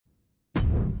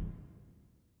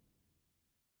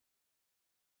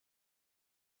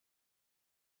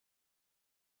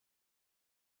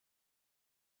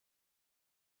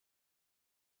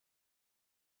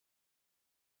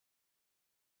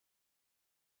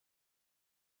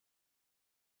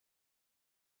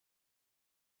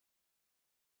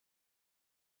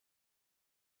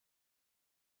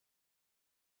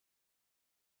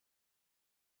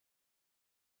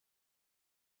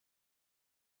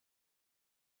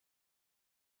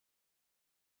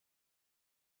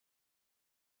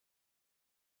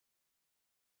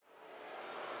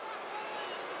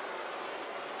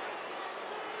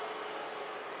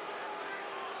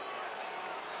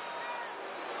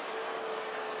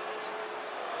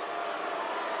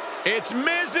It's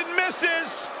Miz and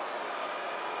Mrs.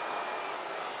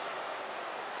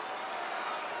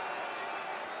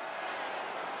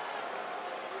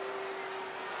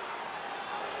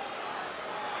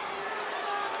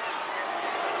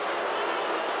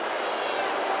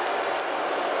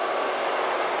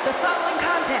 The following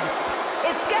contest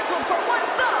is scheduled for one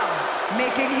fall,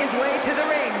 making his way to the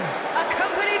ring,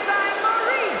 accompanied by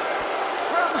Maurice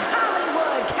from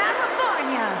Hollywood,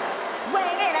 California,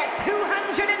 weighing in at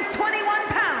 221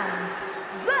 pounds,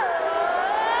 The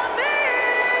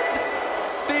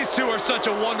Miz! These two are such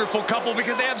a wonderful couple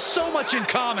because they have so much in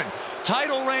common.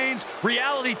 Title reigns,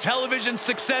 reality television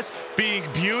success, being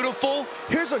beautiful.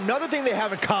 Here's another thing they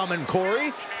have in common,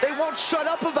 Corey. They won't shut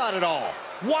up about it all.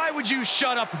 Why would you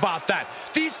shut up about that?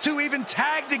 These two even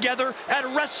tagged together at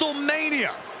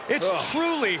WrestleMania. It's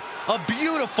truly a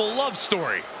beautiful love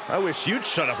story. I wish you'd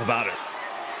shut up about it.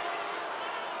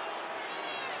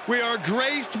 We are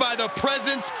graced by the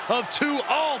presence of two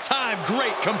all-time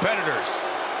great competitors.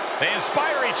 They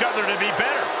inspire each other to be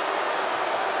better.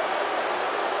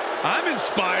 I'm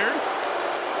inspired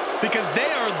because they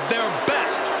are their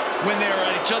best when they are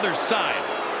at each other's side.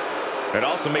 It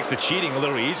also makes the cheating a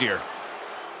little easier.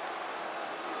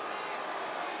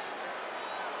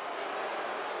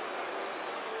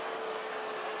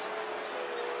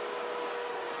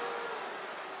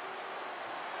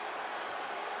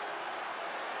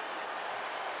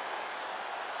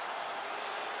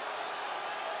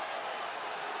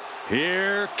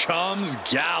 Here comes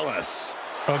Gallus.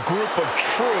 A group of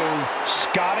true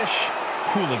Scottish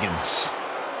hooligans.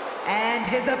 And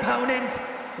his opponent,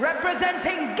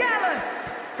 representing Gallus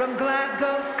from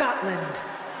Glasgow, Scotland,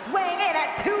 weighing in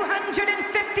at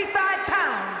 255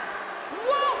 pounds,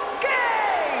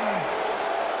 Wolfgang!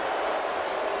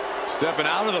 Stepping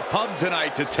out of the pub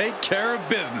tonight to take care of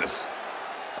business.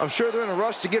 I'm sure they're in a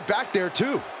rush to get back there,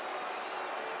 too.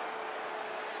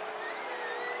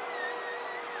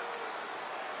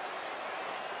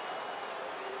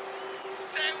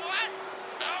 Say what?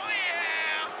 Oh,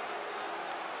 yeah!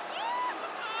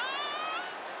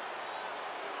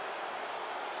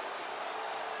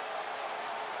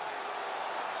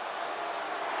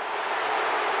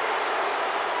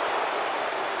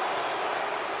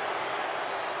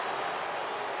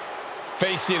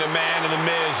 Facing a man in the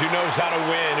Miz who knows how to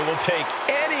win and will take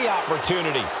any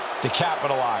opportunity to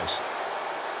capitalize.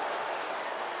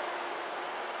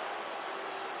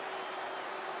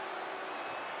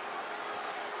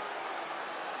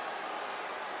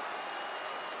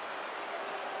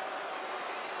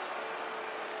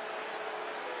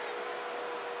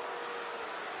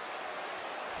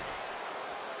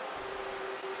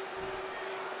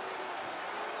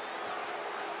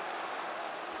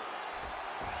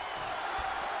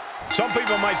 Some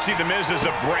people might see The Miz as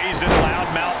a brazen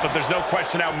loudmouth, but there's no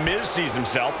question how Miz sees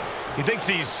himself. He thinks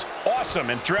he's awesome,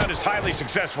 and throughout his highly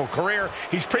successful career,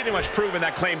 he's pretty much proven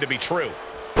that claim to be true.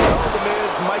 Well, The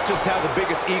Miz might just have the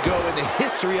biggest ego in the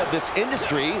history of this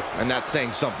industry, and that's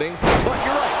saying something. But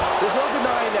you're right, there's no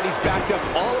denying that he's backed up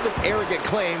all of his arrogant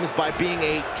claims by being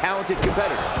a talented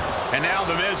competitor. And now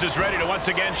The Miz is ready to once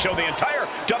again show the entire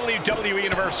WWE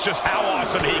Universe just how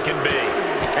awesome he can be.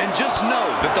 And just know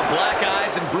that the black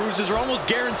eyes and bruises are almost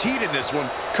guaranteed in this one,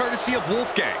 courtesy of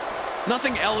Wolfgang.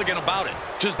 Nothing elegant about it,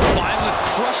 just violent,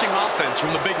 crushing offense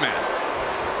from the big man.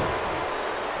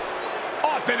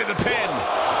 Off into the pin.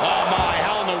 Oh my,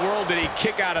 how in the world did he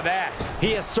kick out of that?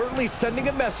 He is certainly sending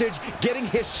a message, getting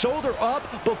his shoulder up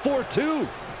before two.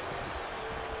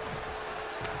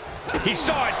 He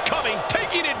saw it coming,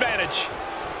 taking advantage.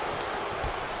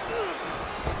 Ooh,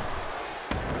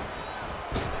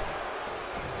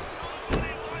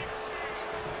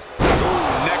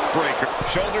 neck breaker.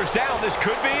 Shoulders down, this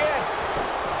could be it.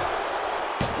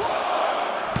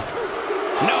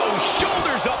 No,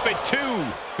 shoulders up at two.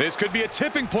 This could be a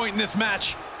tipping point in this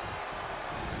match.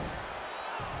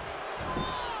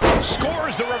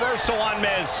 Scores the reversal on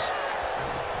Miz.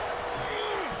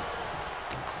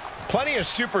 Plenty of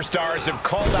superstars have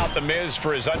called out The Miz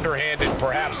for his underhanded,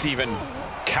 perhaps even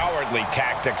cowardly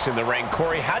tactics in the ring.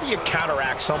 Corey, how do you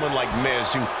counteract someone like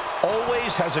Miz who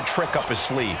always has a trick up his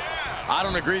sleeve? I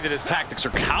don't agree that his tactics are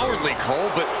cowardly, Cole,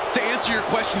 but to answer your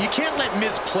question, you can't let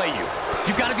Miz play you.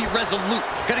 You've got to be resolute.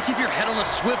 Got to keep your head on a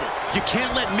swivel. You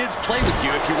can't let Miz play with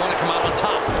you if you want to come out on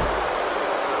top.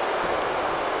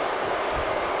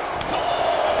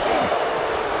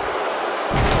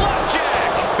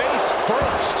 Flapjack! Face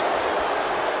first.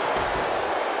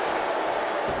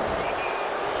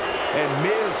 And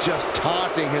Miz just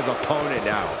taunting his opponent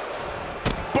now.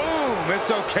 Boom!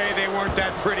 It's okay, they weren't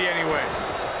that pretty anyway.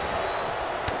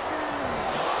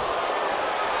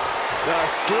 The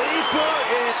sleeper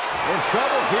in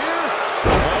trouble here.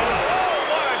 Oh,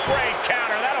 what a great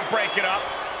counter. That'll break it up.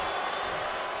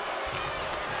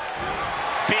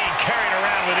 Being carried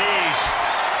around with ease.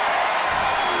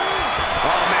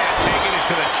 Oh, man, taking it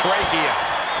to the trachea.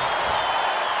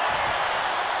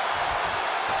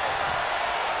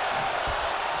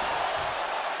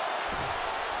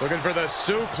 Looking for the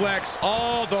suplex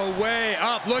all the way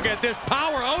up. Look at this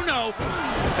power. Oh, no.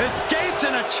 Escapes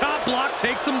and a chop block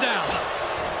takes him down.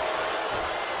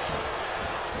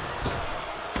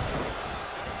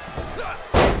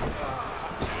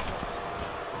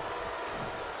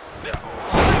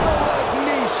 Single leg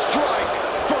knee strike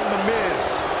from The Miz.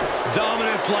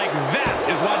 Dominance like that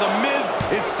is why The Miz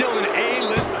is still an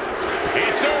A-list.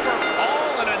 It's over,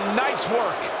 all in a night's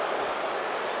work.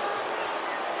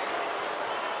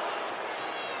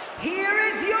 Here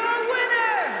is your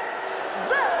winner,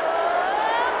 The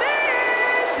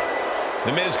Miz!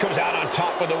 The Miz comes out on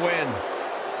top with a win.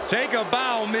 Take a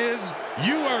bow, Miz.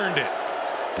 You earned it.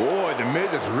 Boy, The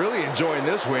Miz is really enjoying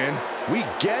this win. We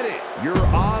get it. You're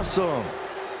awesome.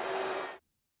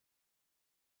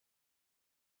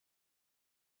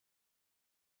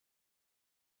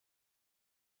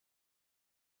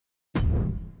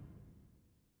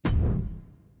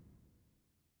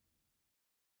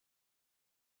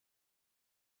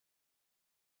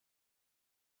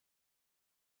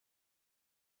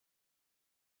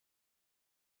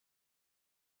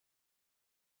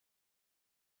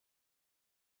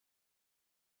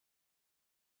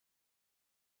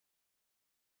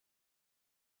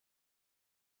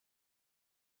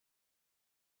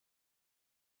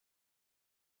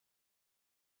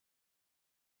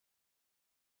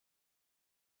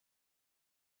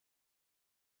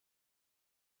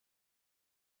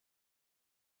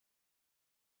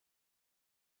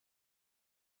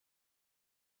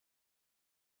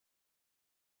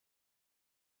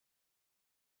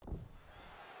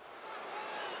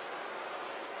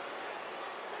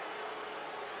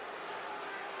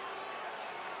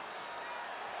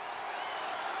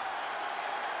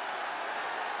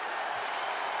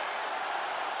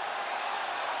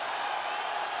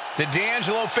 The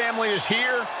D'Angelo family is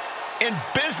here in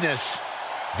business.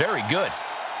 Very good.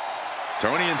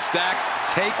 Tony and Stacks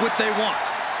take what they want.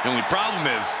 The only problem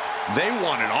is they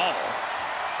want it all.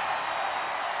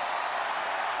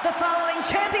 The following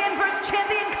champion versus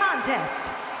champion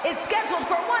contest is scheduled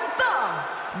for one fall.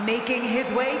 Making his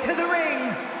way to the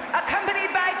ring, accompanied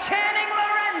by Channing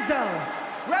Lorenzo,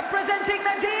 representing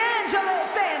the D'Angelo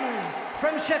family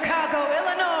from Chicago,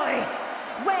 Illinois.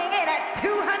 Weighing in at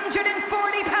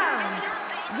 240 pounds,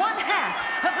 one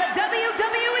half of the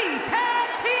WWE Tag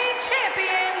Team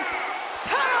Champions,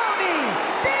 Tony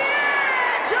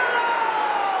D'Angelo!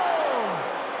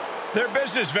 Their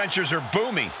business ventures are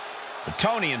booming, but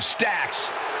Tony and Stacks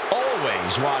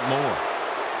always want more.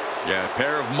 Yeah, a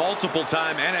pair of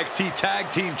multiple-time NXT Tag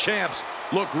Team champs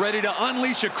look ready to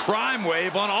unleash a crime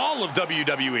wave on all of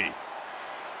WWE.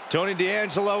 Tony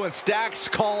D'Angelo and Stacks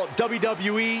call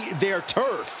WWE their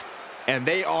turf, and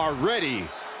they are ready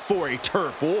for a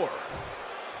turf war.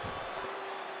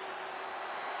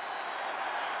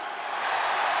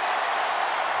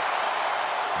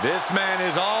 This man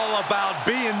is all about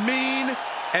being mean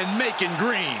and making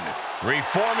green.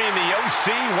 Reforming the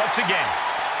OC once again.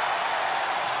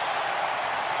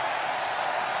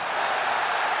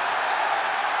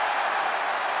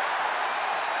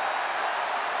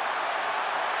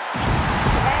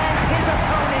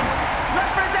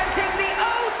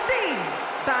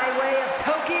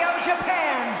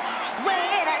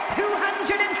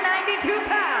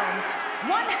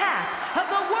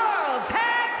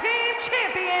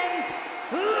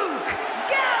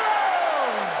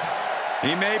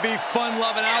 He may be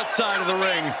fun-loving outside of the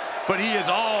ring, but he is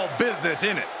all business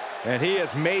in it. And he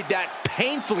has made that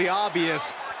painfully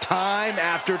obvious time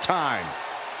after time.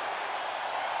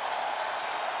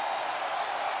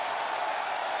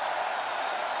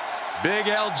 Big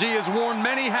LG has worn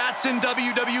many hats in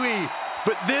WWE,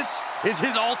 but this is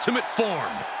his ultimate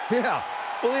form. Yeah,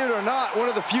 believe it or not, one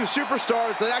of the few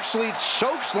superstars that actually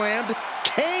chokeslammed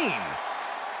Kane.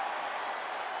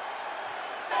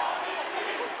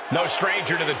 No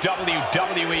stranger to the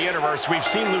WWE Universe. We've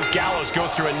seen Luke Gallows go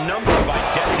through a number of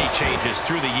identity changes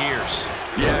through the years.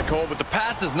 Yeah, Cole, but the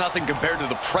past is nothing compared to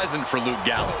the present for Luke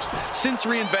Gallows. Since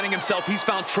reinventing himself, he's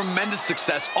found tremendous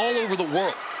success all over the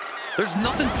world. There's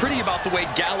nothing pretty about the way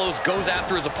Gallows goes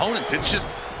after his opponents. It's just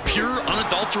pure,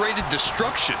 unadulterated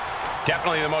destruction.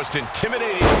 Definitely the most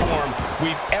intimidating form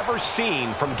we've ever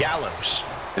seen from Gallows.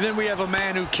 And then we have a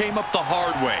man who came up the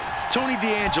hard way, Tony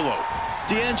D'Angelo.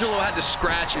 D'Angelo had to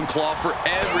scratch and claw for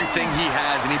everything he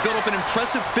has, and he built up an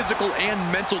impressive physical and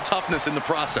mental toughness in the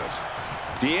process.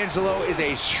 D'Angelo is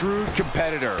a shrewd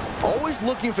competitor, always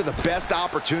looking for the best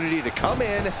opportunity to come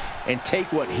in and take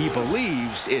what he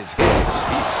believes is his.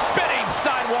 Spinning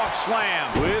sidewalk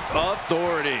slam With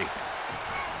authority.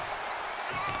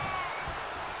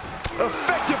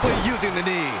 Effectively using the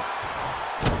knee.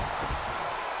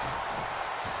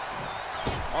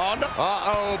 Oh, no.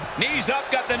 Uh-oh. Knees up,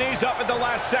 got the knees up at the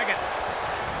last second.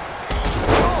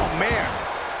 Oh, man.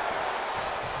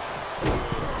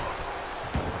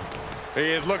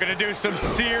 He is looking to do some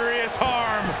serious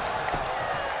harm.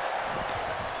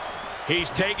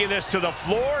 He's taking this to the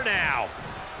floor now.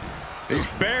 He's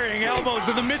burying elbows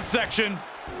in the midsection.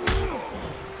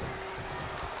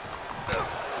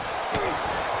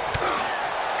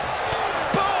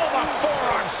 Boom, a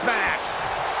forearm smash.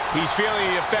 He's feeling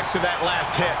the effects of that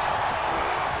last hit.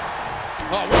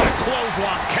 Oh, what a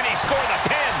clothesline. Can he score the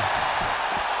pin?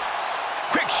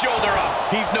 Quick shoulder up.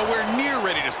 He's nowhere near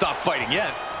ready to stop fighting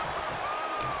yet.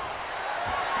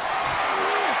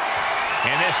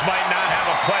 And this might not have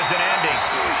a pleasant ending.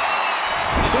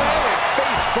 Planted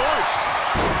face first.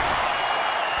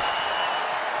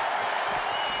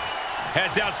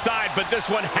 Heads outside, but this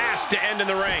one has to end in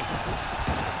the ring.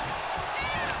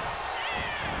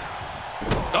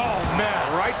 Oh,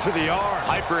 man, right to the arm.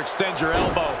 Hyperextend your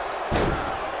elbow.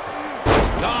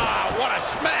 Ah, what a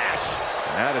smash.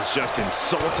 That is just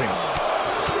insulting.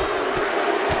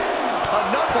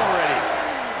 Enough already.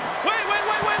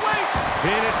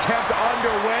 Pin attempt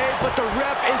underway, but the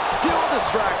ref is still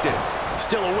distracted.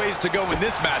 Still a ways to go in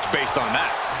this match based on that.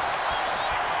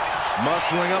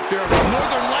 Muscling up there.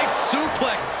 Northern Lights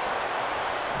suplex.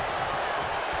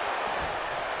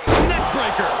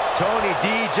 Neckbreaker. Tony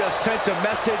D just sent a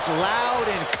message loud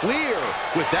and clear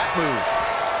with that move.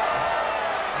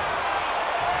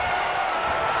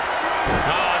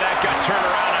 Oh, that got turned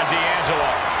around on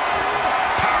D'Angelo.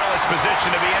 Powerless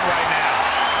position to be in right now.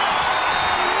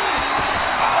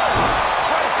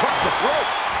 Across the throat.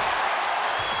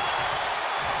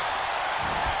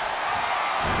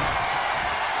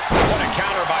 What a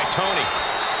counter by Tony.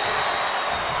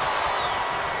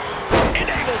 And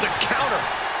able to counter.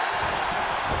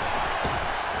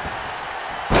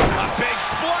 A big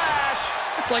splash.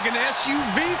 It's like an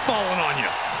SUV falling on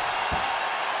you.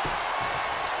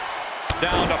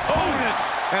 Down to opponent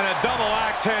and a double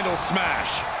axe handle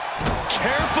smash.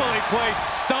 Carefully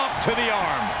placed stomp to the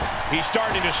arm. He's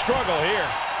starting to struggle here.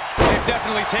 They've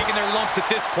definitely taken their lumps at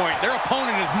this point. Their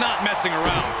opponent is not messing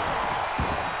around.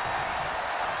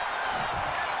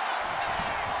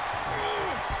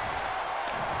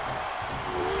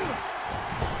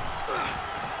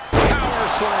 Power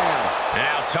slam.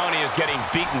 Now Tony is getting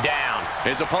beaten down.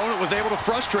 His opponent was able to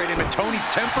frustrate him, and Tony's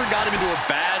temper got him into a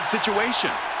bad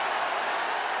situation.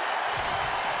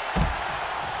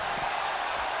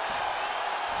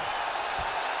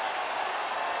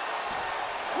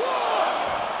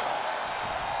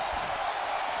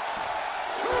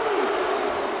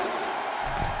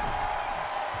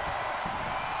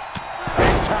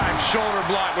 Shoulder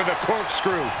block with a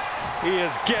corkscrew. He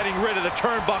is getting rid of the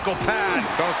turnbuckle pad.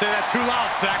 Don't say that too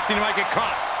loud, Saxon. You might get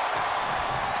caught.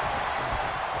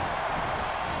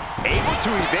 Able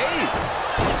to evade.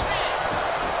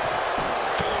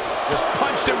 Just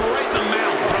punched him right in the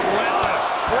mouth.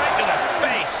 Relentless. Right to the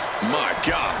face. My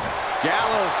God.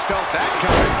 Gallows felt that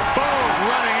coming. Boom.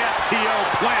 Running STO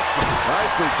plants him.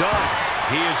 Nicely done.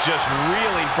 He is just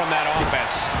reeling from that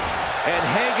offense. And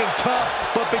hanging tough,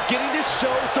 but beginning to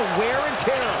show some wear and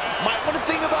tear. Might want to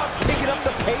think about picking up the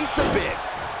pace a bit.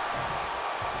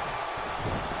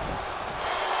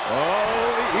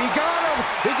 Oh, he got him.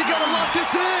 Is he going to lock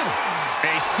this in?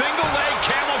 A single leg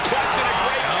camel clutch and a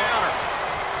great counter.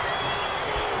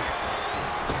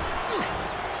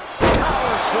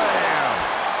 Power slam.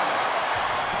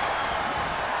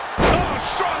 Oh,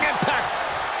 strong impact.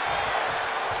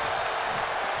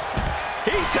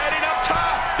 He's heading up top.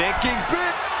 Thinking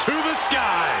big to the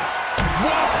sky.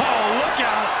 Whoa, look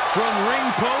out. From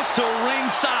ring post to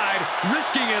ringside,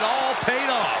 risking it all paid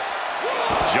off.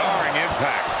 Jarring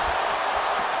impact.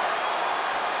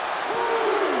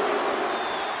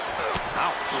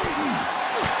 Ouch.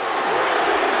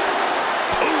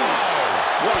 Oh,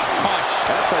 what a punch.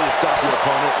 That's how you stop your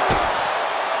opponent.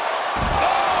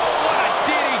 Oh, what a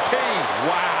DDT.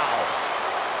 Wow.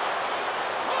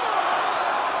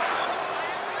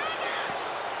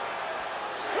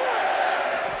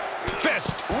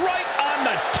 Fist right on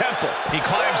the temple. He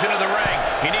climbs into the ring.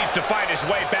 He needs to fight his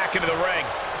way back into the ring.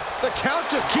 The count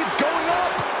just keeps going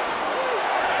up.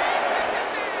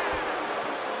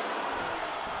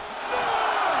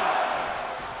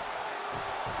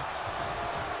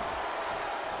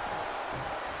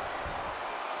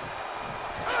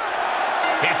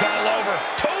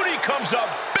 comes up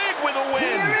big with a win.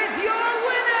 Here is your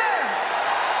winner,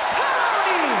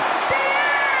 Tony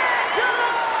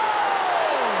D'Angelo!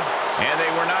 And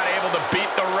they were not able to beat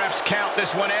the ref's count.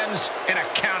 This one ends in a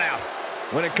countout.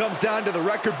 When it comes down to the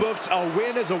record books, a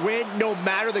win is a win no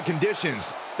matter the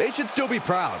conditions. They should still be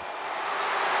proud.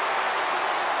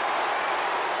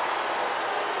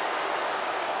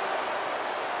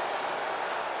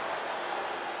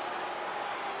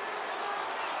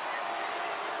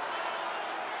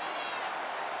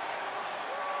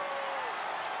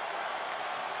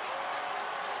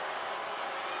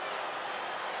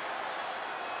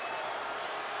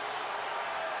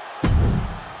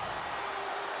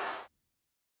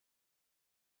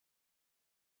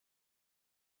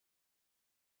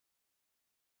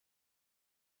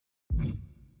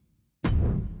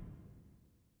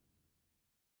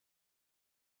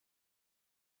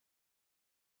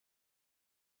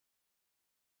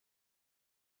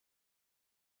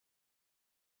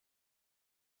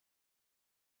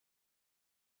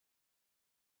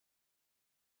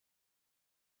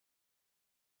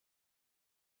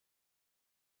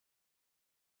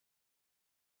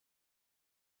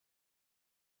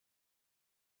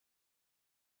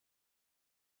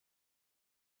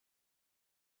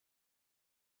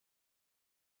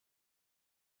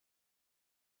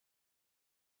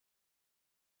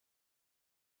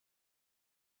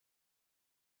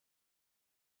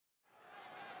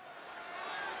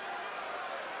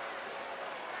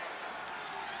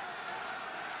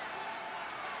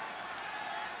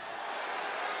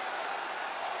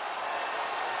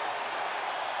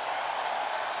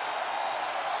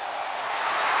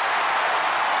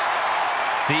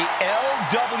 The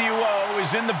LWO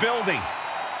is in the building.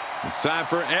 It's time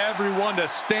for everyone to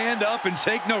stand up and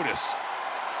take notice.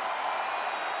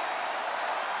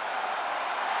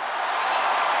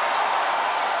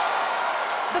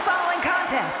 The following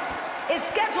contest is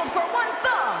scheduled for one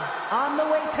fall on the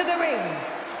way to the ring.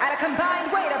 At a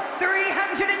combined weight of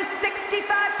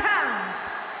 365 pounds,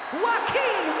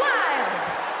 Joaquin Wilde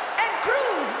and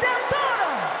Cruz del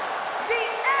Toro, the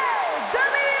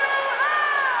LWO!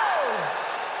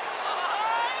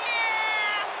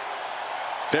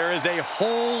 There is a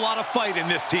whole lot of fight in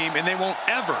this team, and they won't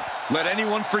ever let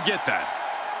anyone forget that.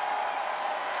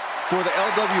 For the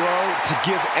LWO to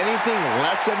give anything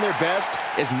less than their best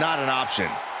is not an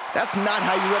option. That's not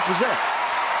how you represent.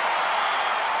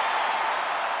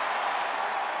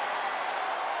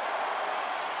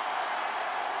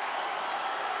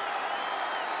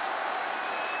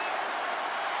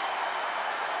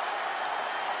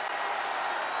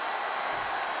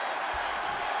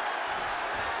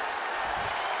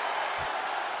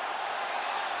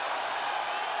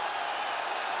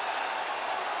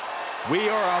 We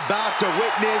are about to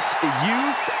witness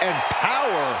youth and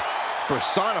power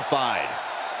personified.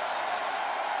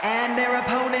 And their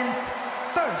opponents,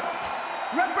 first,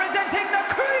 representing the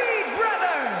Creed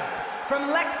Brothers from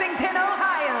Lexington,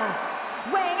 Ohio,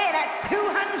 weighing in at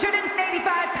 285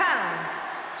 pounds,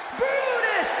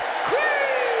 Brutus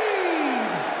Creed!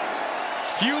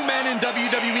 Few men in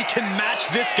WWE can match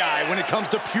this guy when it comes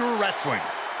to pure wrestling.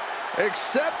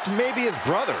 Except maybe his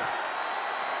brother.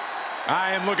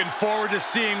 I am looking forward to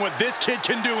seeing what this kid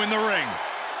can do in the ring.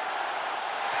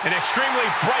 An extremely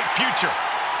bright future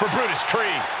for Brutus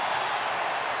Creed.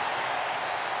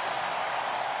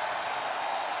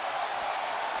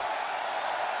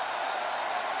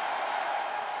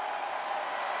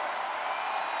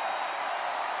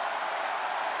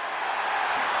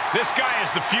 This guy is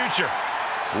the future.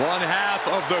 One half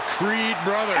of the Creed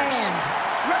Brothers. And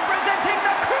representing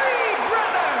the Creed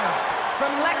Brothers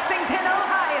from Lexington,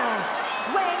 Ohio,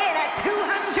 weighing in at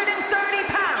 230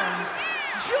 pounds,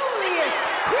 Julius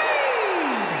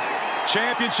Creed!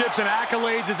 Championships and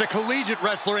accolades as a collegiate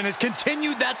wrestler and has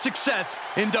continued that success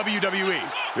in WWE.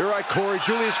 You're right, Corey.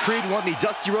 Julius Creed won the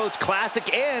Dusty Rhodes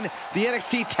Classic and the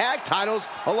NXT Tag Titles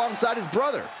alongside his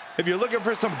brother. If you're looking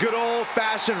for some good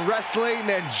old-fashioned wrestling,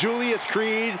 then Julius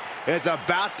Creed is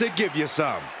about to give you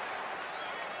some.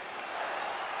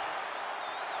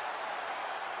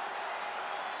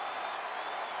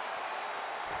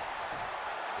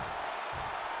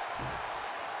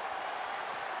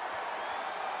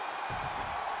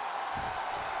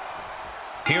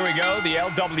 Here we go, the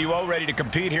LWO ready to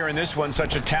compete here in this one.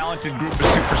 Such a talented group of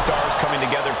superstars coming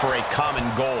together for a common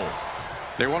goal.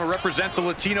 They want to represent the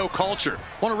Latino culture,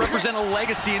 want to represent a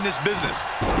legacy in this business.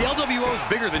 The LWO is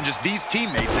bigger than just these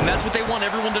teammates, and that's what they want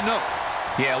everyone to know.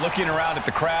 Yeah, looking around at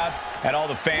the crowd, at all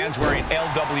the fans wearing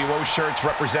LWO shirts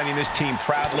representing this team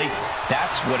proudly,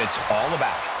 that's what it's all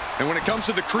about. And when it comes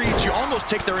to the Creeds, you almost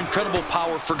take their incredible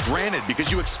power for granted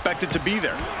because you expect it to be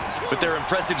there. But their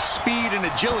impressive speed and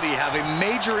agility have a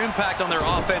major impact on their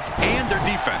offense and their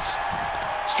defense.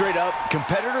 Straight up,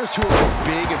 competitors who are as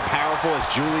big and powerful as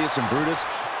Julius and Brutus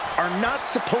are not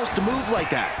supposed to move like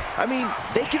that. I mean,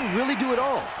 they can really do it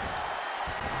all.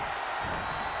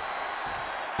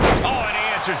 Oh, and he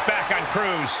answers back on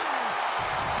Cruz.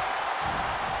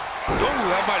 Oh,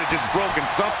 that might have just broken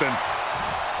something.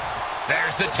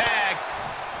 There's the tag.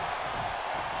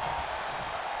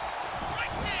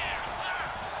 Right there.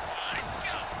 Let's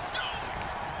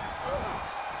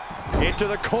go. Into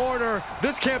the corner.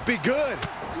 This can't be good.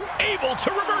 Able to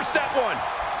reverse that one.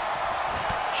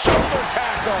 Shoulder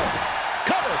tackle.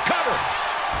 Cover, cover.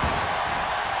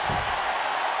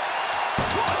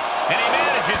 And he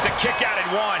manages to kick out at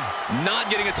one.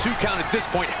 Not getting a 2 count at this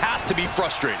point has to be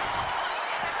frustrating.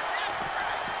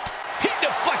 He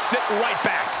deflects it right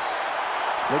back.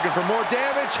 Looking for more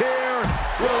damage here.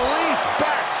 Release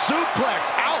back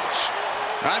suplex. Ouch.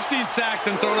 I've seen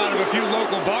Saxton thrown out of a few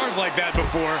local bars like that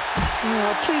before.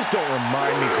 Please don't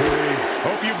remind me, Corey.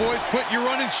 Hope you boys put your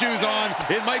running shoes on.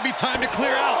 It might be time to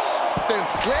clear out. Then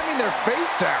slamming their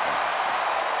face down.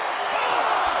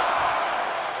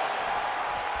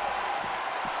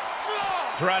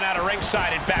 Thrown out of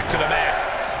ringside and back to the mat.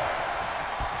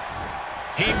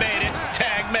 He made it.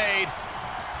 Tag made.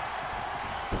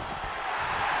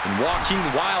 And Joaquin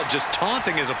Wilde just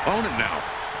taunting his opponent now.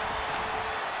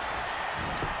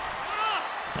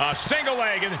 A single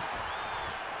leg and a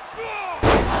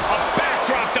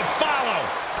backdrop to follow.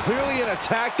 Clearly an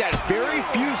attack that very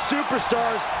few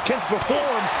superstars can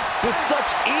perform with such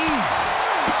ease.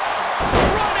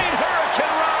 Running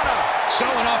Hurricane Rana.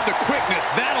 Showing off the quickness.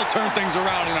 That'll turn things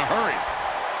around in a hurry.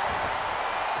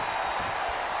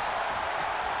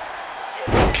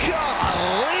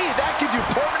 Golly, that could do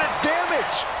permanent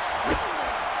damage.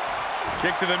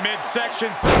 Kick to the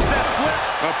midsection, sunset flip.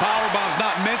 A powerbomb's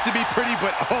not meant to be pretty,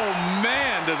 but oh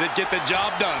man, does it get the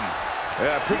job done.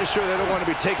 Yeah, pretty sure they don't want to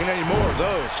be taking any more of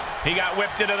those. He got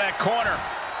whipped into that corner.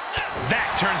 That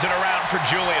turns it around for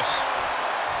Julius.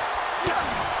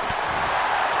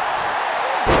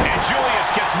 And Julius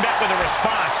gets met with a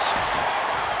response.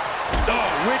 Oh,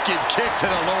 wicked kick to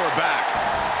the lower back.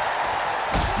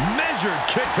 Measured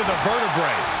kick to the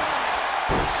vertebrae.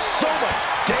 So much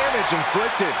damage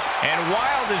inflicted. And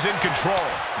Wilde is in control.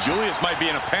 Julius might be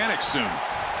in a panic soon.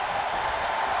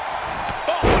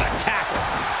 Oh, what a tackle.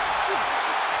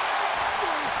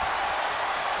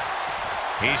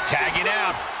 He's tagging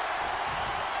out.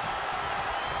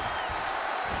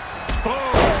 Boom.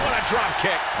 What a drop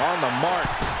kick. On the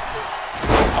mark.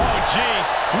 Oh, jeez.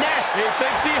 He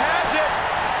thinks he has it.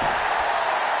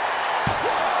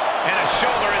 And a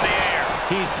shoulder in the air.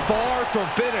 He's far from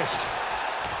finished.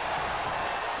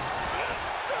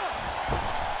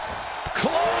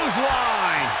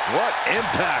 Clothesline. What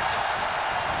impact.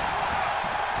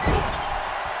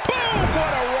 Boom,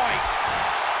 what a right.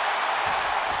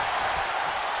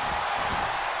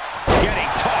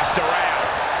 Getting tossed around.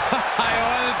 I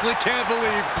honestly can't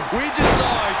believe we just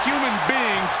saw a human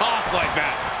being tossed like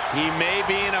that. He may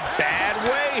be in a bad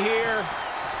way here.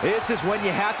 This is when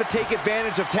you have to take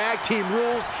advantage of tag team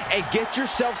rules and get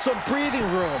yourself some breathing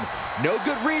room. No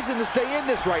good reason to stay in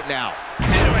this right now.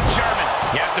 Into a German.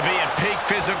 You have to be in peak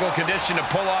physical condition to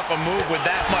pull off a move with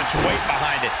that much weight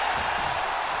behind it.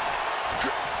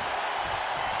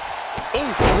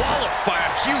 Oh, walloped by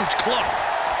a huge club.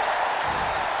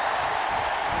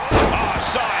 Oh,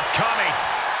 saw it coming.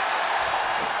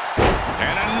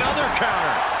 And another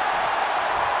counter.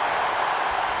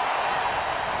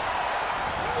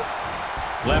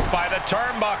 Left by the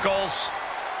turnbuckles.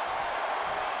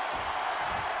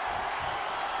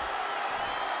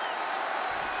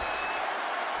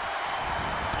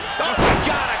 Oh, my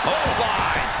God, a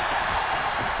clothesline.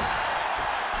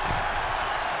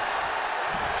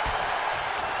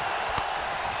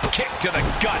 Kick to the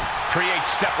gut creates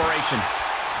separation.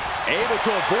 Able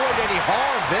to avoid any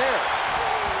harm there.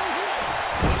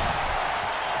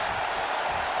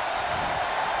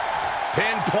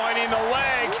 Pinpointing the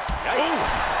leg. Ooh.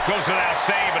 Goes without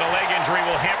saying, but a leg injury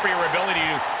will hamper your ability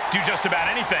to do just about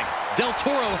anything. Del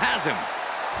Toro has him.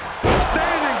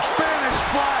 Standing Spanish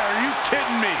fly, are you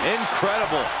kidding me?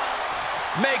 Incredible.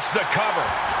 Makes the cover.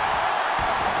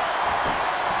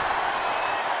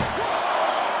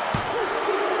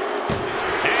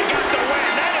 And got the win.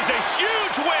 That is a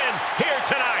huge win here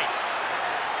tonight.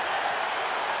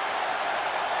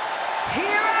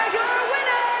 Here are your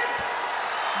winners,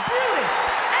 Brutus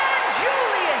and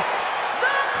Julius,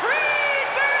 the Creed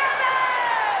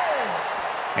Brothers!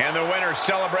 And the winners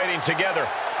celebrating together.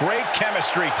 Great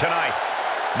chemistry tonight.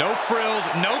 No frills,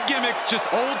 no gimmicks,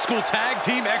 just old school tag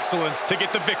team excellence to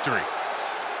get the victory.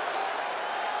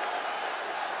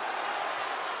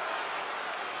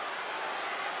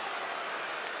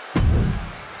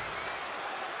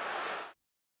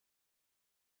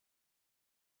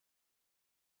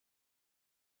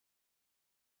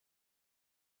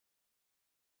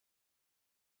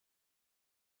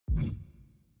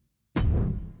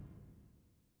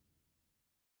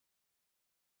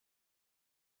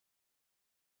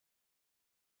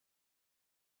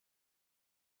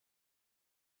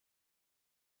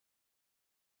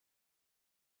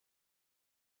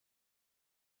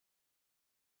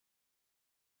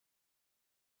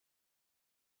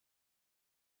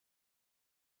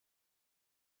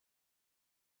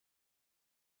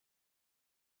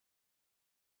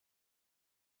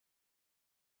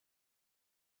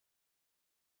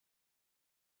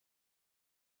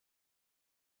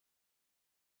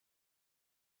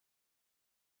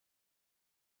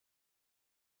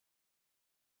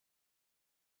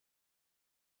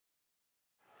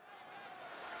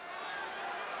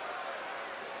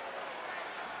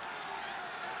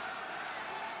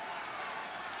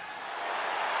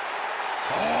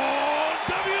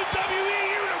 WWE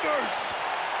Universe,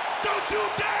 don't you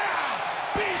dare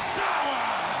be sour.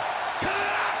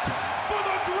 Clap for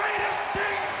the greatest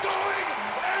thing going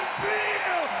and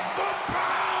feel the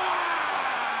power.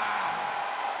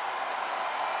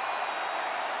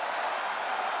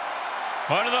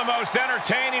 One of the most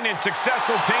entertaining and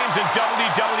successful teams in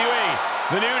WWE,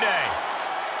 the New Day.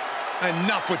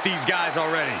 Enough with these guys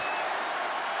already.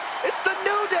 It's the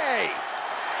New Day.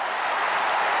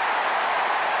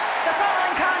 The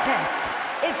following contest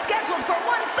is scheduled for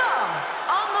one fall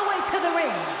on the way to the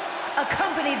ring,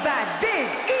 accompanied by Big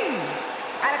E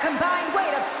at a combined weight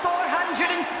of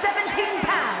 417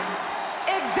 pounds,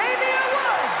 Xavier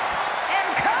Woods and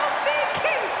Kofi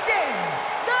Kingston,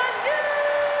 the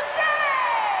New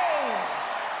Day!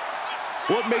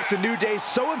 What makes the New Day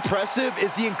so impressive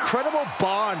is the incredible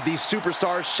bond these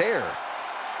superstars share.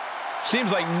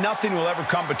 Seems like nothing will ever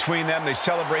come between them. They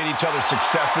celebrate each other's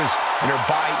successes and are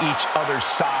by each other's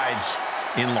sides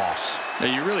in loss. Now,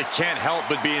 you really can't help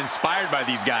but be inspired by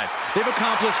these guys. They've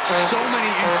accomplished so many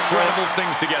incredible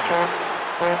things together.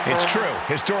 It's true.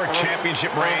 Historic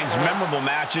championship reigns, memorable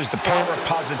matches, the power of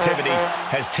positivity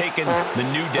has taken the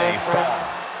New Day far.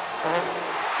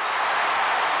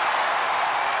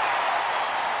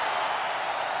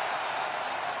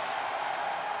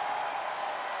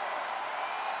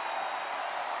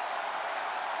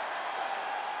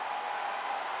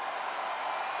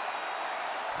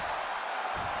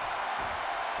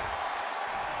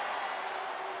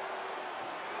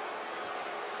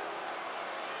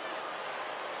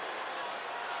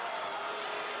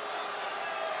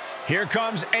 Here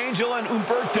comes Angel and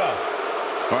Umberto.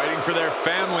 Fighting for their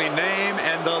family name,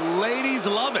 and the ladies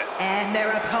love it. And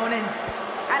their opponents,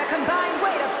 at a combined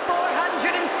weight of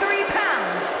 403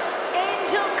 pounds,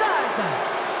 Angel Garza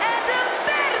and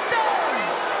Umberto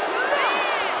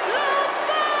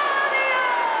Lotharios!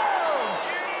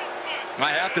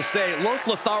 I have to say, Los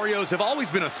Lotharios have always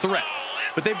been a threat,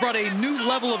 but they've brought a new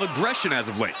level of aggression as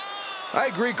of late. I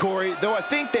agree, Corey, though I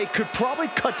think they could probably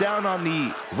cut down on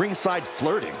the ringside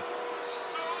flirting.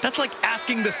 That's like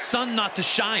asking the sun not to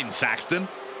shine, Saxton.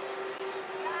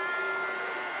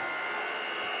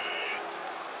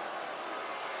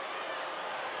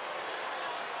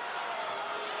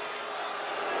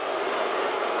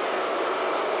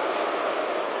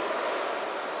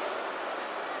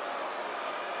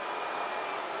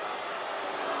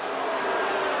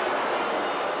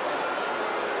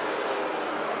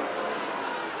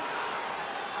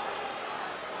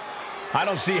 I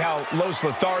don't see how Los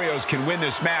Lotharios can win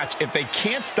this match if they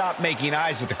can't stop making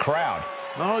eyes at the crowd.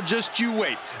 Oh, just you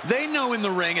wait. They know in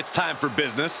the ring it's time for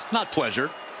business, not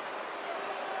pleasure.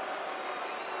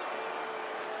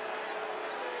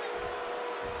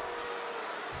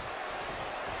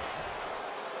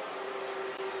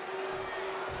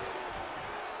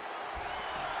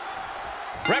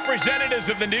 Representatives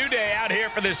of the New Day out here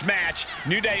for this match.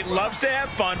 New Day loves to have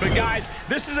fun, but guys,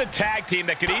 this is a tag team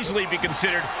that could easily be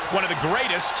considered one of the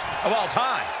greatest of all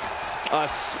time.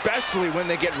 Especially when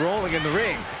they get rolling in the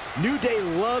ring. New Day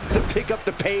loves to pick up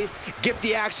the pace, get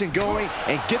the action going,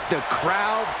 and get the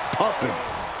crowd pumping.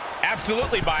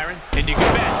 Absolutely, Byron. And you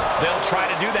can bet they'll try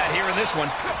to do that here in this one.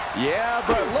 Yeah,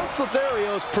 but Los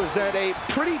Lotharios present a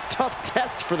pretty tough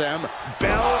test for them,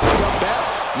 bell to bell.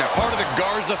 Now, part of the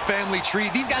Garza family tree,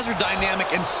 these guys are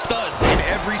dynamic and studs in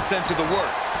every sense of the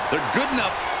word. They're good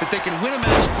enough that they can win a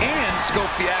match and scope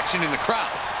the action in the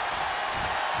crowd.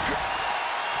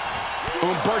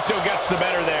 Humberto gets the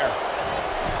better there.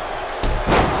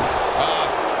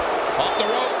 Off the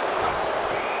rope.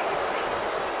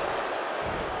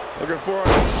 Looking for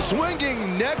a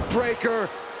swinging neck breaker.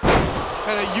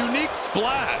 And a unique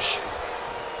splash.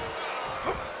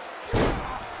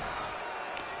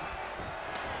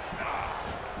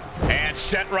 And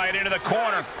sent right into the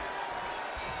corner.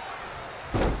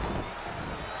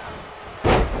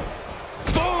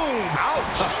 Boom!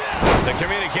 Ouch! The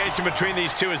communication between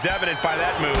these two is evident by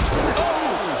that move.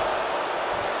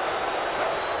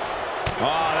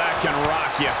 Oh, that can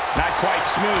rock you. Not quite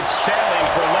smooth sailing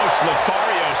for Los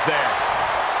Lotharios there.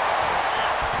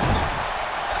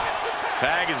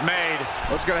 Tag is made.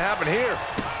 What's going to happen here?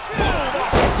 Boom!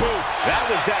 Off the boot. That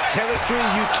was that chemistry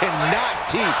you cannot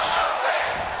teach.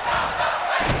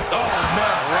 Oh,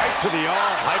 man, right to the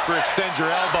arm. Hyperextend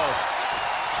your elbow.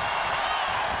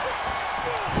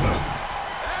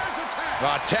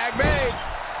 Tag made.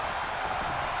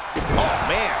 Oh,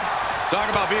 man. Talk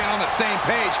about being on the same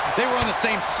page. They were on the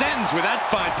same sentence with that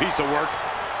fine piece of work.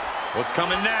 What's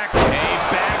coming next? A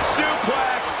back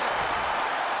suplex.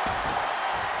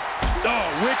 Oh,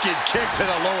 wicked kick to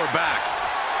the lower back.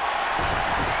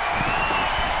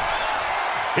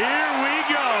 Here we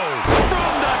go.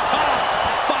 From the top.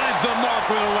 Finds the mark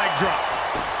with a leg drop.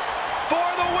 For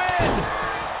the win.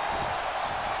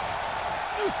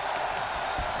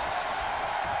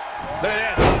 There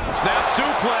it is. Snap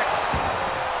suplex.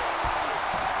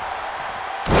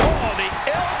 Oh, the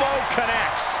elbow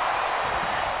connects.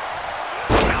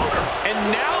 And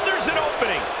now there's an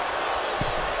opening.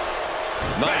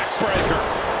 Nice breaker.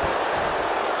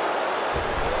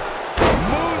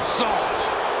 Moonsault.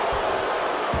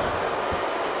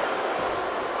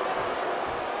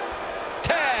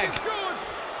 Tag.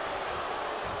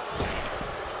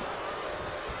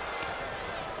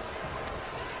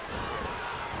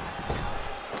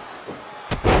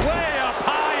 Way up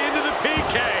high into the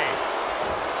PK.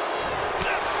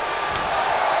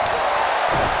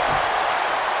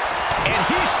 And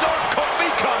he saw Kofi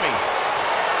coming.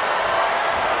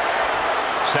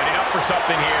 Setting up for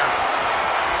something here.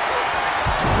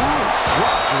 Ooh,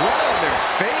 dropped right on their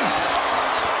face.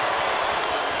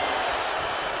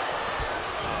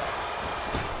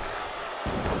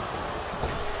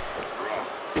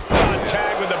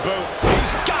 Tag with the boot.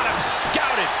 He's got him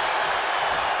scouted.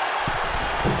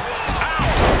 Ow!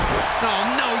 Oh,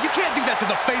 no, you can't do that to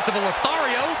the face of a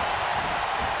Lothario.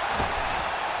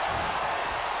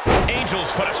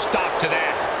 Angels put a stop to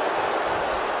that.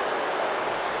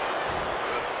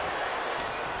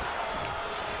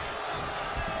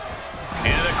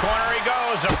 Into the corner he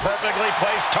goes. A perfectly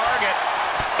placed target.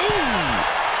 Ooh!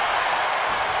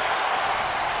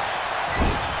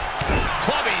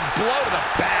 Clubbing blow to the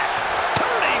back.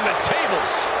 Turning the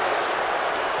tables.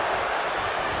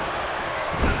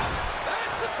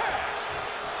 That's a tag.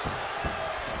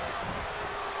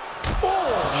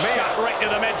 Oh, man. Shot right to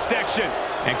the midsection.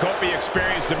 And Kofi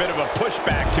experienced a bit of a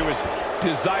pushback to his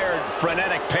desired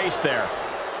frenetic pace there.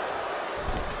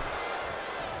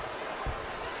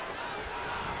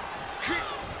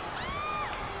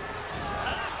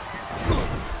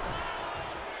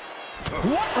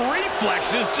 What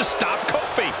reflexes to stop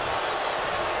Kofi?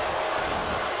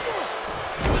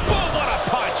 Boom, what a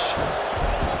punch.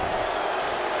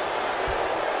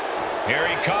 Here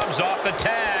he comes off the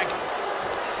tag.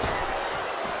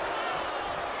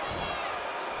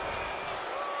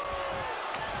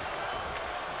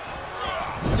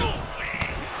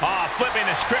 Flipping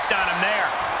the script on him there.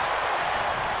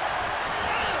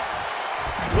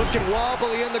 Looking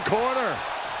wobbly in the corner.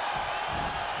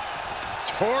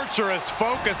 Torturous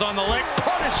focus on the leg,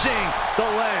 punishing the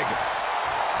leg.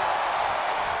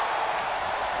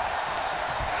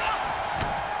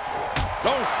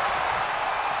 Oh.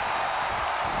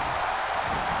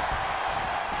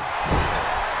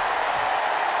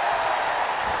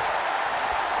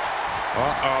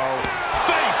 Uh-oh.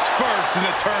 Face first in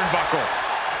the turnbuckle.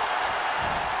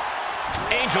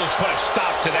 Angels put a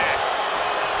stop to that.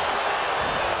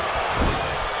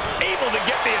 Able to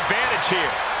get the advantage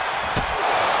here.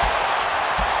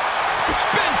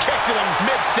 Spin kick to the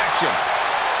midsection.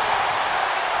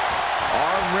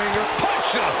 Arm wringer.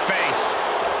 Punch to the face.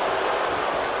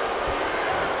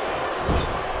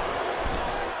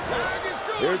 Tag is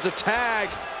good. Here's a tag.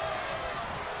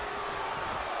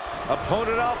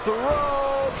 Opponent off the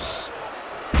ropes.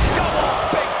 Double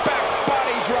big back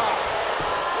body drop.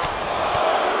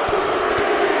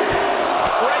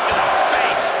 Right to the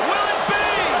face. Will it be?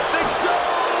 I think so.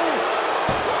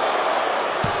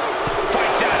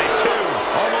 Fights out at 2.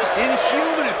 Almost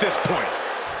inhuman at this point.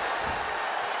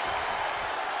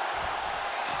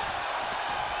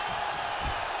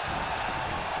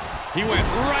 He went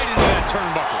right into that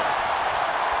turnbuckle.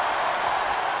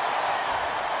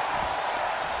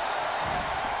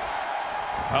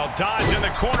 Well, dodge in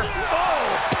the corner. Oh,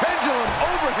 pendulum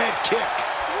overhead kick.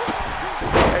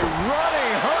 A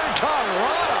running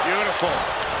hurricanrana. Beautiful.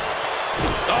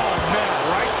 Oh, man,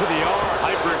 right to the arm.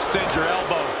 Hyperextend your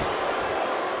elbow.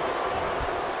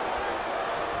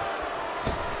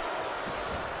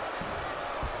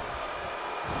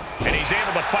 And he's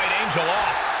able to fight Angel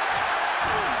off.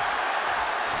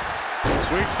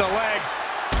 Sweeps the legs.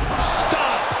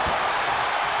 Stop!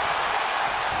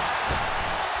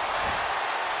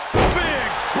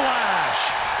 Big splash!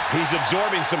 He's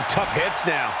absorbing some tough hits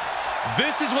now.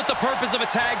 This is what the purpose of a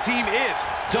tag team is.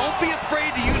 Don't be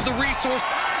afraid to use the resource.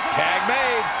 Tag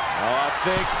made. Oh, I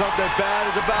think something bad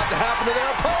is about to happen to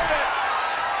their opponent.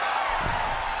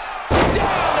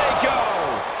 Down they go.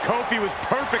 Kofi was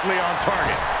perfectly on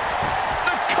target.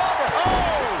 The cover.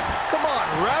 Oh, come on,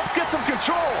 ref. Get some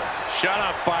control. Shut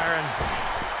up, Byron.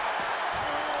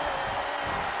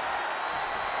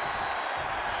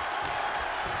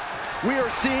 We are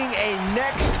seeing a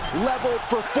next-level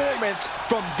performance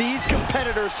from these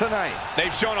competitors tonight.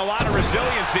 They've shown a lot of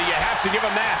resiliency. You have to give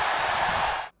them that.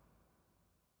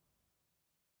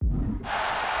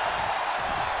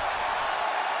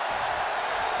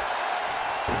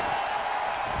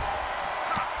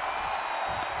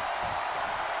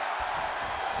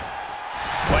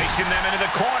 Placing them into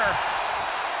the corner.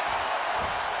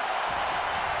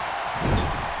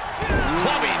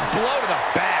 Clubbing blow to the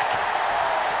back.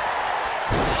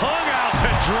 Hung out to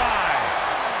dry.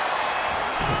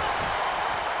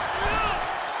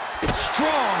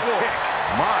 Strong kick.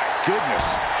 My goodness.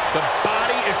 The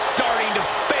body is starting to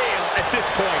fail at this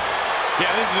point.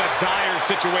 Yeah, this is a dire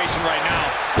situation right now.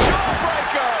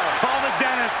 Jawbreaker. Call the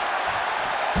dentist.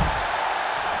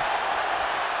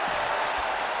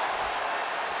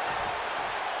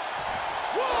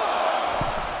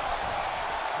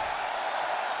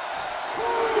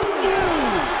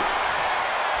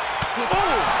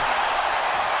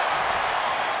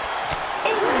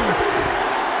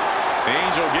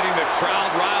 Angel getting the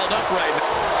crowd riled up right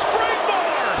now.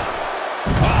 Springboard!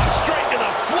 Oh, straight to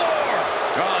the floor!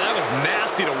 Oh, that was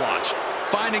nasty to watch.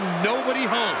 Finding nobody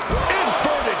home.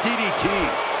 Inverted DDT.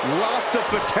 Lots of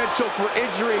potential for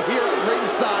injury here at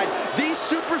ringside. These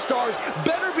superstars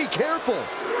better be careful.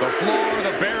 The floor,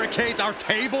 the barricades, our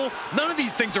table. None of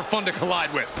these things are fun to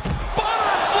collide with.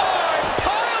 Butterfly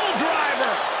pile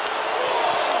driver.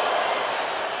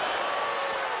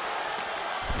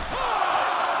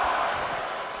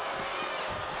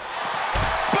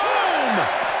 Boom!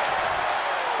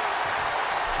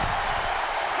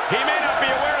 He may not be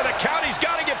aware of the count. He's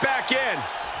got to get back in.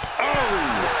 Oh!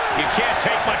 You can't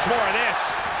take much more of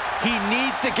this. He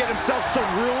needs to get himself some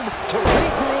room to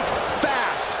regroup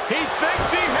fast. He thinks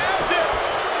he has it.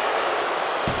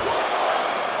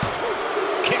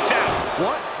 Kicks out.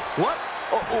 What? What?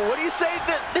 Oh, what do you say?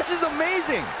 This is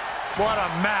amazing. What a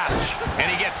match. And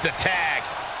he gets the tag.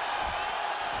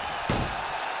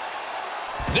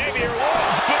 Xavier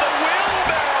Woods with a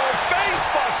wheelbarrow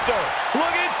facebuster.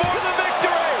 Looking for the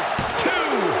victory. 2.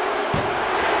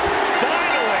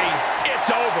 Finally,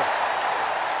 it's over.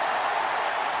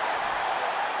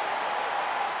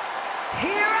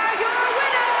 Here are your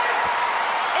winners,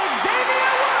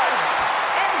 Xavier Woods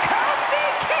and Kofi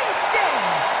Kingston,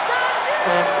 the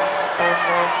New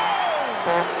Day!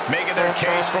 Making their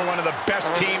case for one of the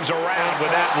best teams around with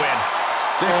that win.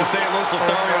 Safe to say Los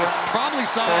Lotharios probably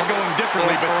saw it going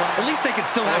differently, but at least they can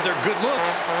still have their good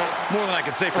looks. More than I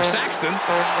can say for Saxton.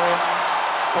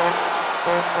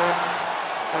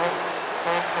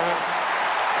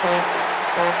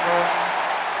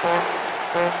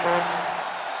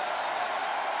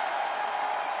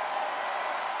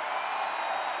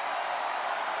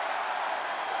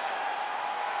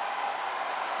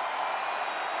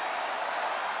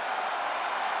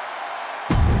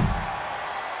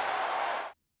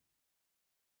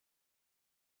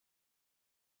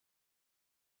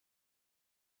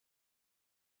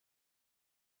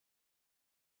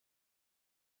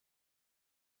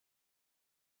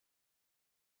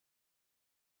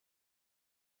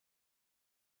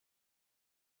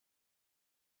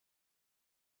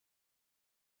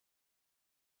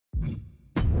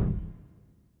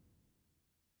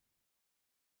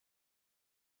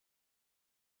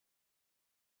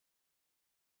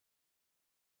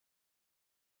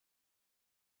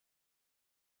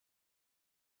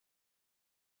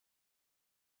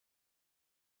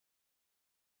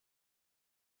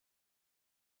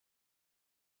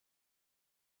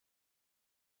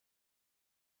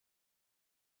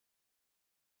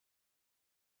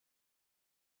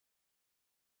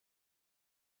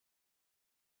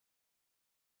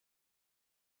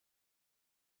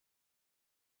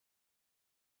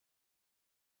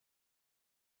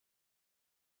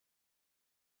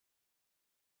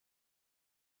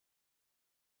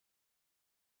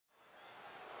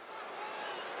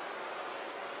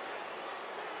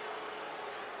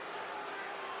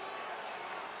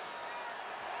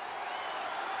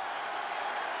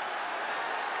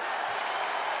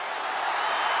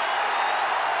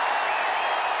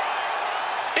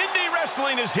 Indie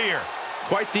wrestling is here.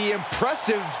 Quite the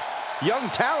impressive young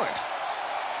talent.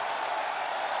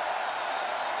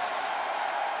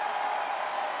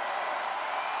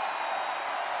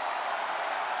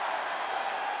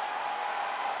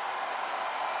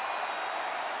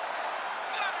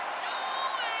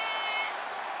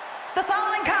 The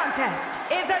following contest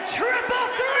is a triple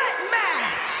threat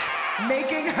match.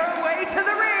 Making her way to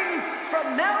the ring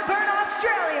from Melbourne,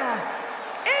 Australia,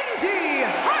 Indy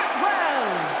Hartwell.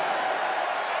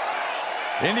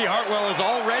 Indy Hartwell has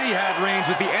already had reigns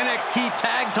with the NXT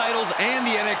Tag Titles and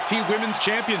the NXT Women's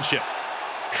Championship.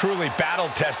 Truly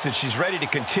battle-tested. She's ready to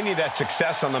continue that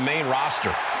success on the main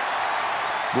roster.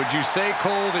 Would you say,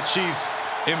 Cole, that she's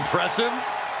impressive?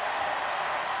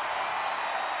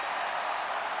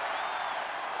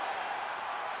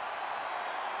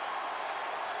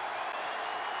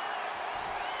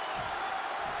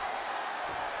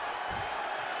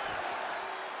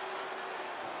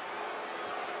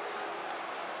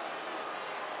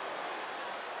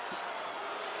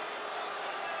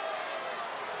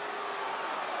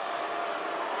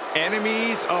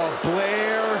 Enemies of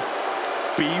Blair,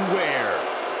 beware.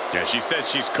 Yeah, she says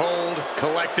she's cold,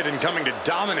 collected, and coming to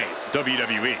dominate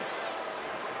WWE.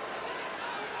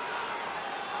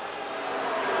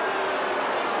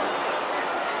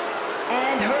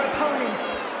 And her opponents,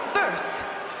 first,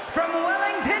 from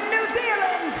Wellington, New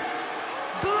Zealand,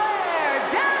 Blair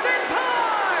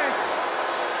Davenport.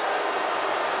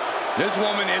 This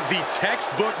woman is the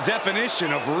textbook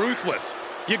definition of ruthless.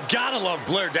 You gotta love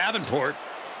Blair Davenport.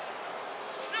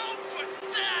 So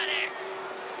pathetic!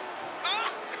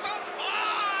 Oh, come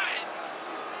on!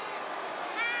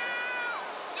 Oh,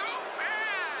 so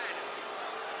bad!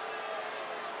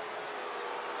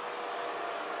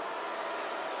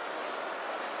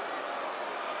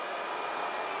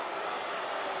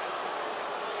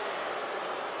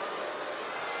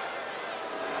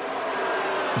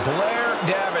 Blair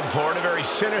Davenport, a very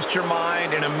sinister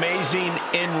mind and amazing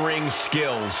in-ring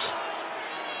skills.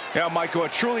 Yeah, Michael, a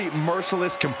truly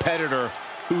merciless competitor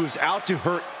who's out to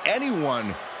hurt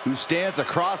anyone who stands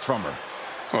across from her.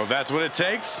 Well, if that's what it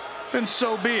takes, then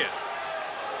so be it.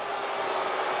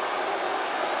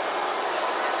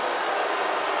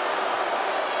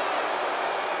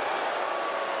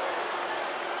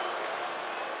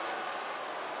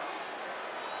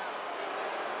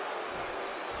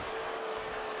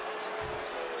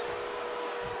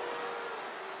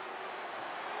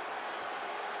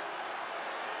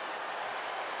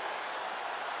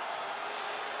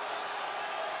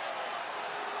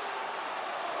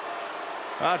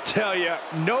 I'll tell you,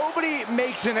 nobody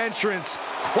makes an entrance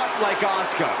quite like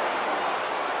Asuka.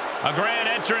 A grand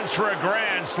entrance for a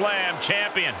Grand Slam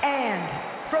champion. And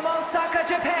from Osaka,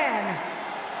 Japan,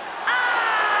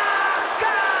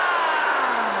 Asuka!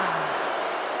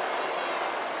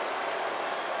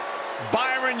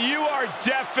 Byron, you are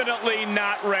definitely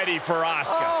not ready for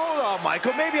Asuka. Oh, hold on,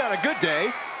 Michael. Maybe on a good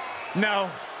day. No,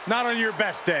 not on your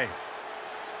best day.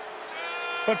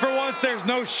 But for once, there's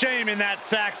no shame in that,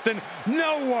 Saxton.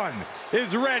 No one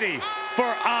is ready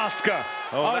for Asuka.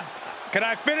 Can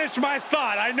I finish my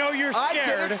thought? I know you're scared. I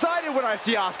get excited when I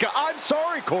see Asuka. I'm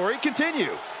sorry, Corey.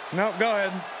 Continue. No, go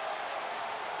ahead.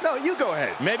 No, you go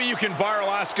ahead. Maybe you can borrow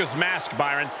Asuka's mask,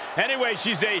 Byron. Anyway,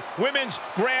 she's a Women's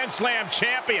Grand Slam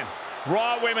champion.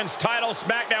 Raw Women's title,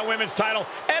 SmackDown Women's title,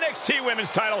 NXT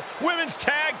Women's title, Women's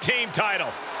Tag Team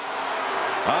title.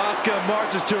 Asuka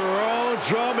marches to her own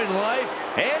drum in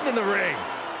life and in the ring.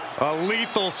 A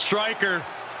lethal striker.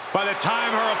 By the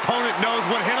time her opponent knows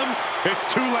what hit him,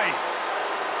 it's too late.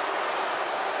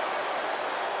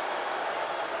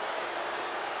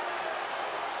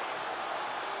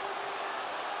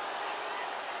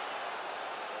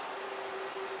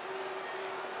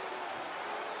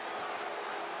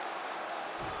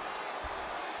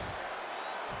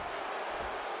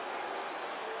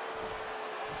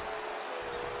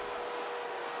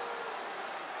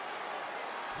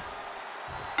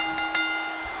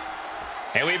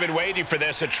 And we've been waiting for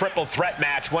this, a triple threat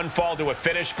match, one fall to a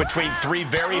finish between three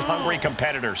very hungry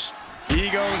competitors.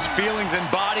 Egos, feelings, and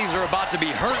bodies are about to be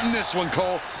hurt in this one,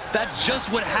 Cole. That's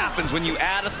just what happens when you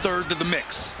add a third to the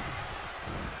mix.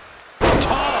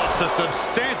 Tossed a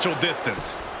substantial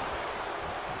distance.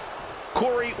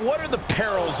 Corey, what are the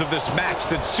perils of this match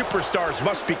that superstars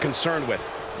must be concerned with?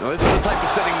 Now, this is the type of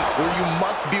setting where you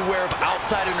must beware of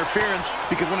outside interference,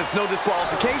 because when it's no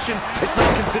disqualification, it's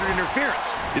not considered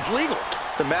interference. It's legal.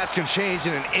 The match can change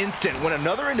in an instant when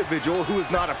another individual who is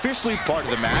not officially part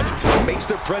of the match makes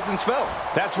their presence felt.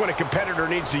 That's when a competitor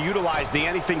needs to utilize the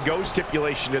anything goes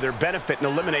stipulation to their benefit and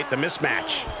eliminate the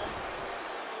mismatch.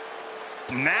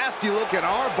 Nasty looking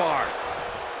armbar.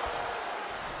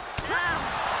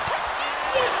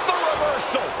 With the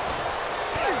reversal.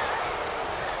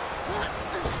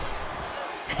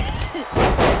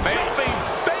 Jumping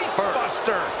face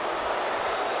buster.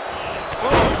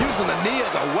 Oh, using the knee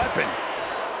as a weapon.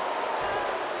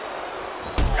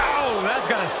 Oh, that's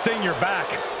gonna sting your back.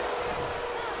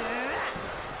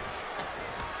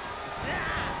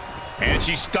 And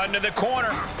she's stunned to the corner.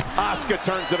 Asuka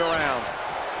turns it around.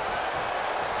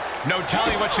 No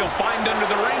telling what she'll find under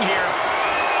the ring here.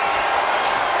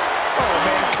 Oh,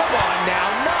 man, come on now.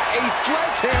 Not a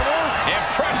sledgehammer.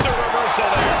 Impressive reversal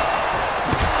there.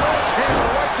 Sledgehammer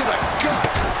right to the gut.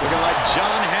 Looking like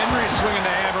John Henry swinging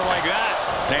the hammer like that.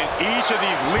 And each of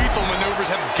these lethal maneuvers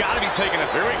have got to be taken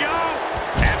up. Here we go.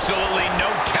 Absolutely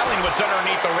no telling what's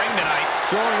underneath the ring tonight.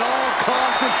 Throwing all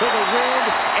caution to the wind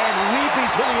and leaping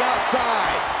to the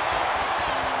outside.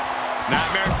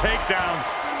 Snapmare takedown.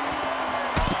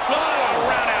 Oh, a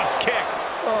roundhouse kick.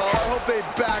 Oh, I hope they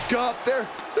back up. They're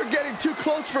getting too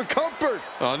close for comfort.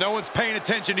 Oh, no one's paying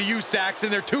attention to you, Saxton.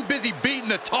 They're too busy beating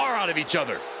the tar out of each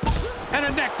other. And a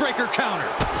neckbreaker counter.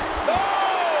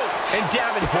 Oh! And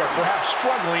Davenport perhaps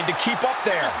struggling to keep up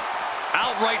there.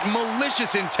 Outright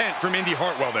malicious intent from Indy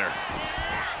Hartwell there.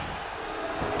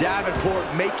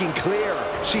 Davenport making clear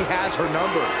she has her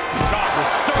number. Oh,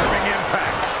 disturbing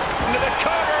impact. Into the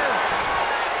cover.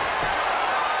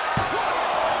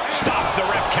 Stops the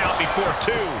ref count before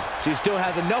 2. She still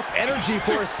has enough energy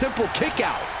for a simple kick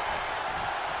out.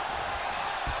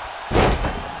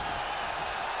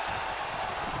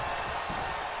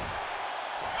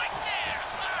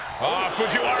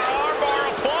 Fujiwara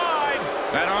armbar applied.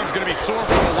 That arm's going to be sore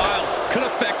for a while. Could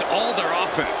affect all their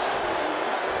offense.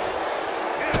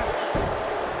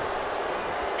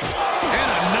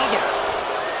 And another.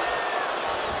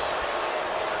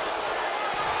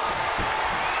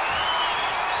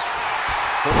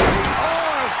 For the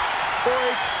arm for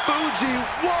a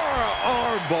Fujiwara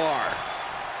armbar.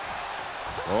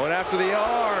 Going after the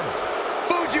arm.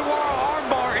 Fujiwara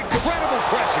armbar, incredible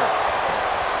pressure.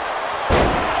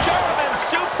 German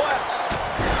suplex.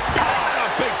 Ah, a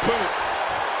big boot.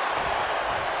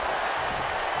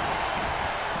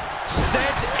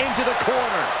 Sent into the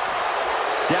corner.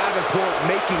 Davenport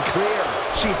making clear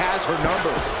she has her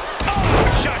number.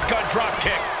 Oh, shotgun drop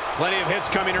kick. Plenty of hits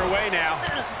coming her way now.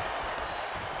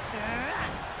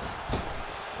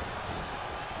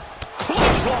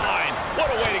 Clothesline.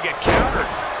 What a way to get countered.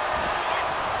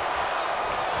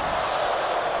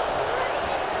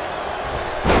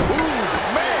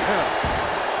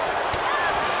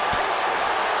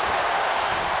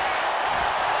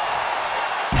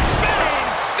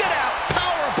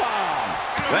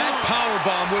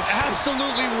 Was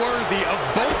absolutely worthy of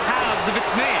both halves of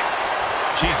its name.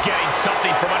 She's getting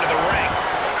something from under the ring.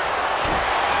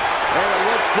 And it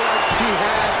looks like she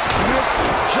has swift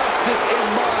justice in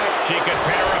mind. She could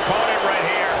pin her opponent right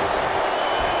here.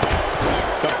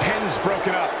 The pin's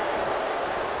broken up.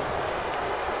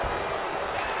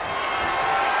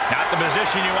 Not the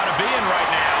position you want to be in right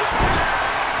now.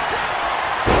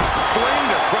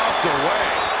 Flamed across the way.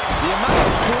 The amount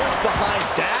of force behind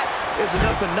that is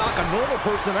enough to knock a normal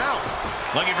person out.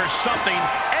 Looking for something,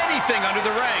 anything under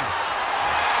the ring.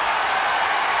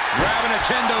 Grabbing a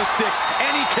kendo stick,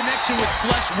 any connection with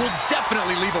flesh will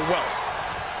definitely leave a welt.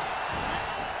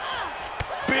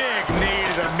 Big knee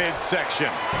to the midsection.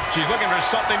 She's looking for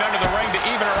something under the ring to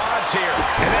even her odds here.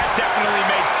 And that definitely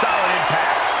made solid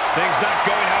impact. Things not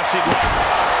going how she'd like.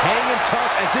 Hanging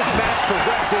tough as this match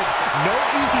progresses. No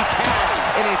easy task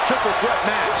in a triple threat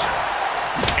match.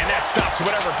 And that stops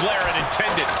whatever Blair had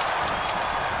intended.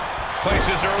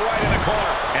 Places her right in the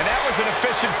corner. And that was an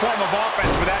efficient form of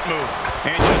offense with that move.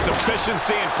 And just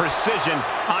efficiency and precision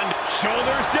on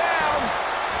shoulders down.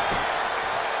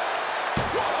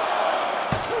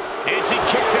 And she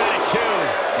kicks out at 2.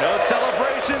 No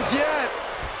celebrations yet.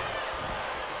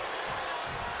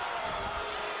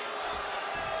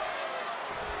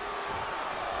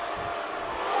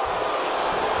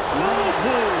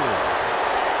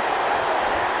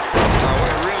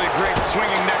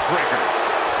 Swinging neck breaker.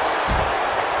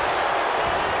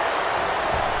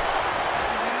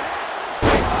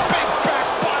 Big back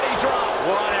body drop.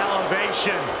 What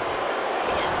elevation.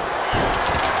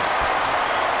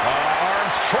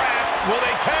 Arms trapped. Will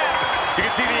they tap? You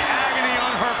can see the agony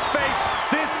on her face.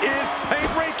 This is pain.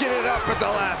 Breaking it up at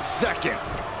the last second.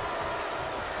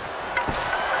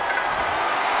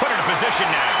 Put her in position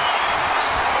now.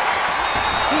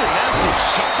 Ooh, nasty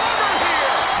shot.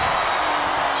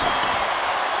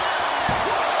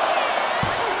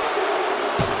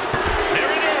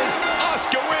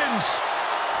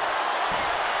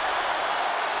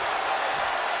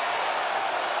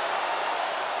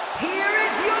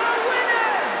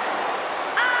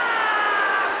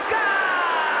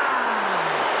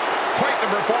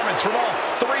 performance from all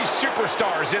three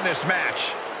superstars in this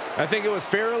match. I think it was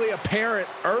fairly apparent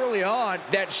early on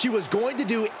that she was going to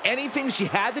do anything she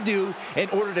had to do in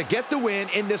order to get the win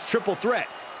in this triple threat.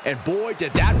 And boy,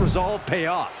 did that resolve pay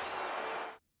off.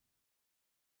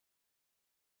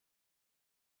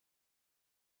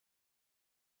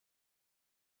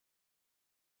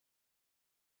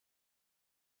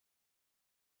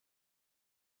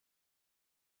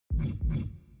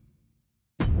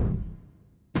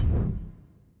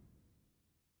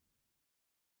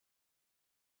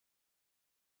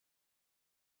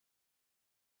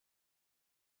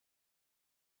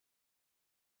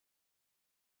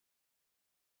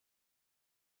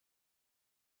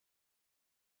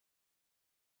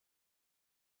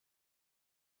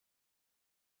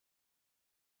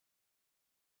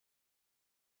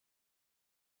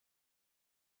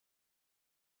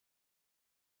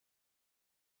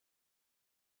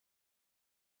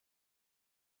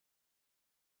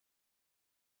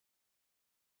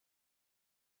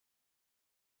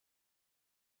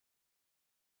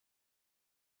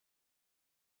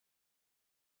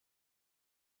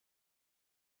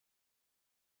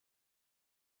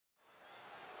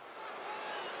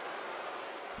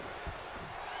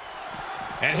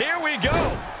 And here we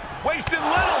go. Wasting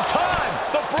little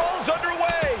time. The brawl's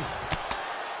underway.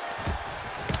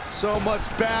 So much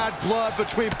bad blood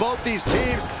between both these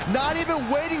teams, not even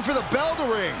waiting for the bell to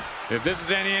ring. If this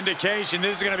is any indication,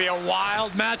 this is going to be a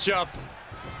wild matchup.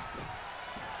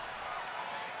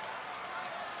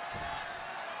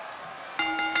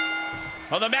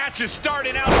 Well, the match is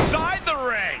starting outside the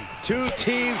ring. Two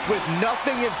teams with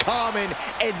nothing in common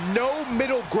and no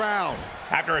middle ground.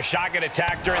 After a shotgun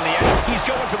attack during the end, he's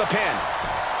going for the pin.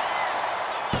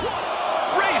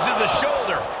 Raises the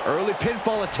shoulder. Early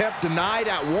pinfall attempt denied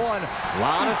at one. A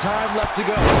lot of time left to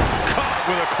go. Caught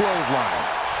with a clothesline.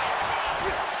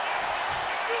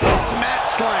 Mat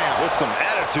slam with some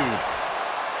attitude.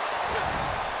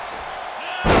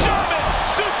 German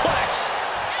suplex.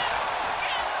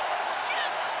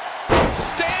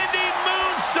 Standing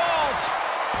moonsault.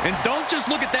 And don't just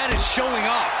look at that as showing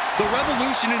off. The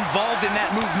revolution involved in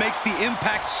that move makes the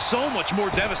impact so much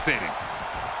more devastating.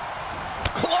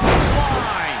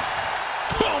 Clothesline.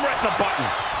 Boom, right in the button.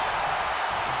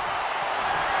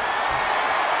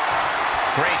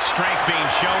 Great strength being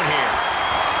shown here.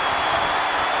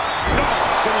 Oh,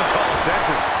 someone call a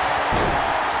dentist.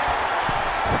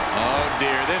 Oh,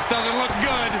 dear. This doesn't look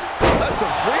good. That's a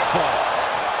free fall.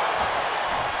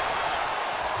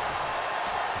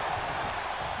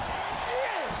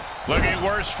 Looking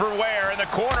worse for wear in the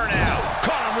corner now.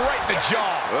 Caught him right in the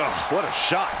jaw. Ugh, what a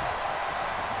shot.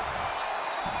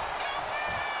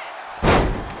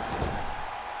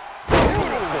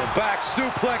 Beautiful back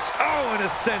suplex. Oh, and a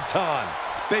senton.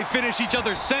 They finish each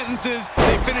other's sentences.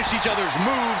 They finish each other's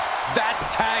moves. That's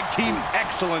tag team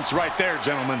excellence right there,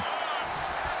 gentlemen.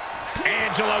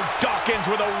 Angelo Dawkins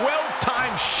with a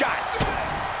well-timed shot.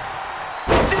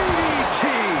 DDT.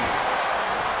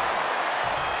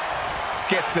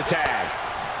 Gets the tag.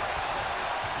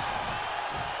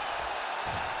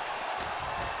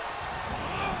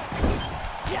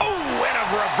 Oh, and a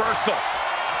reversal.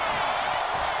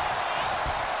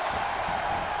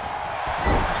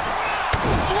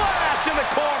 Splash in the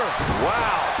corner.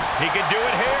 Wow, he could do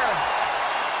it here.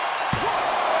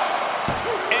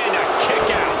 And a kick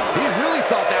out. He really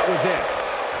thought that was it.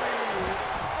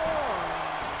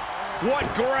 What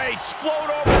grace. Float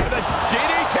over to the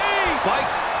DDT. Fight.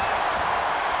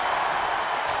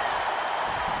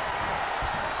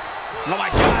 Oh,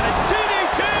 my God, a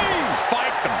DDT!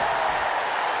 Spiked them.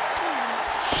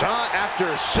 Shot after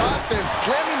shot, then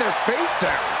slamming their face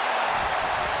down.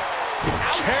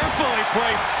 Carefully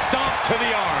placed stomp to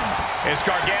the arm. It's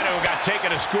Gargano who got taken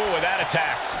to school with that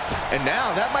attack. And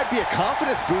now that might be a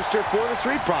confidence booster for the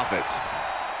Street Profits.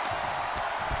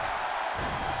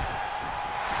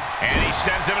 And he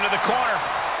sends him into the corner.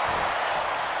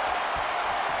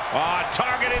 Oh,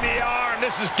 targeting the arm.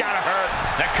 This has got to hurt.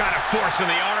 That kind of force in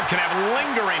the arm can have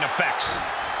lingering effects.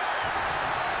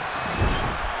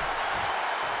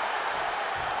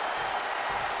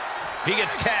 He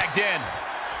gets tagged in.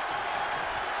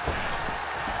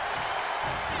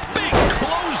 Big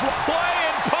clothesline.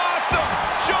 Playing possum.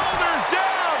 Shoulders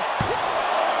down.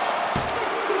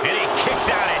 And he kicks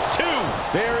out at two.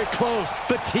 Very close.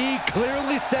 Fatigue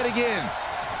clearly setting in.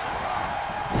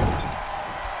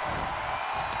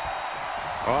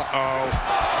 Uh-oh.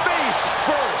 Face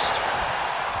first.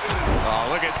 Oh,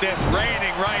 look at this.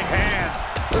 Raining right hands.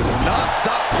 Those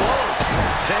non-stop blows.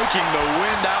 Taking the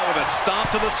wind out with a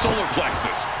stomp to the solar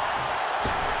plexus.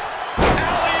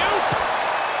 Alley-oop.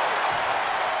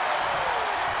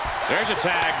 There's a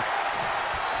tag.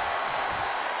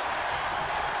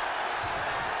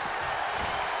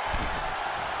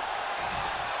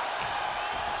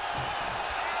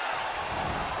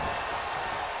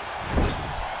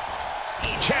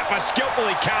 Ciampa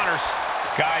skillfully counters.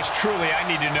 Guys, truly, I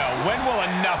need to know, when will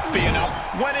enough be enough?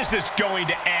 When is this going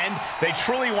to end? They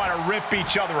truly want to rip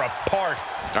each other apart.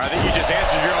 I think you just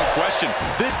answered your own question.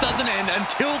 This doesn't end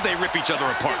until they rip each other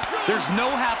apart. There's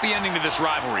no happy ending to this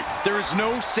rivalry. There is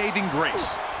no saving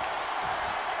grace.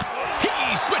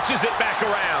 He switches it back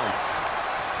around.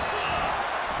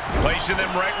 Placing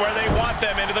them right where they want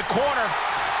them, into the corner.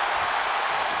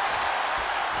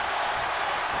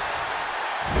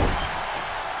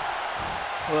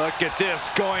 Look at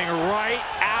this, going right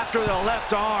after the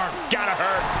left arm. Gotta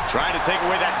hurt. Trying to take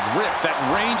away that grip, that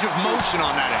range of motion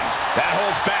on that end. That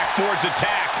holds back Ford's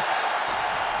attack.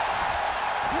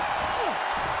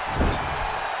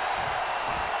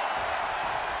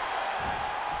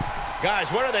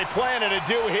 Guys, what are they planning to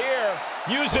do here?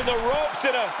 Using the ropes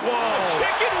in a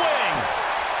chicken wing.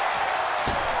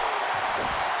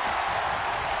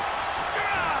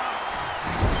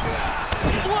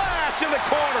 Splash in the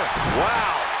corner.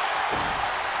 Wow.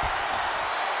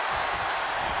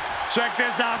 Check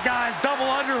this out, guys. Double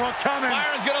underhook coming.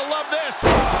 Byron's gonna love this.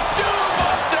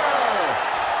 Doombuster!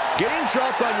 Getting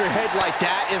dropped on your head like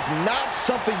that is not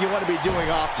something you want to be doing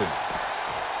often.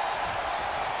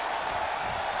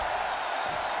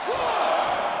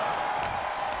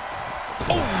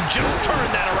 Oh, just turn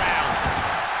that around.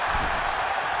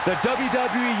 The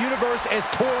WWE Universe is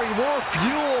pouring more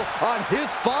fuel on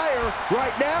his fire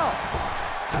right now.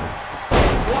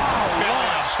 Wow, belly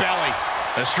to belly.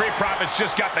 The Street Profits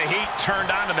just got the heat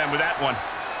turned onto them with that one.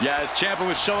 Yeah, as Ciampa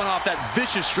was showing off that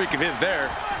vicious streak of his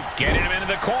there. Getting him into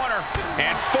the corner,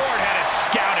 and Ford had it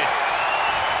scouted.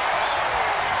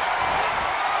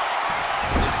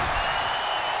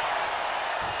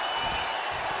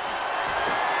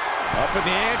 Up in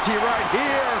the ante right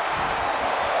here.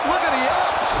 Look at the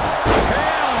ups.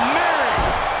 Hail Mary.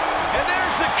 And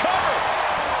there's the cover.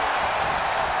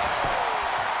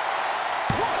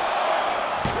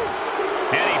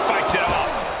 And he fights it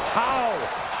off. How?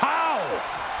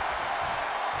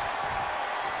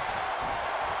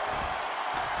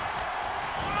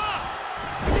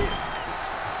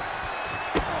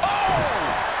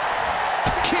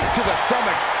 Kick to the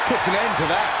stomach puts an end to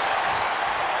that.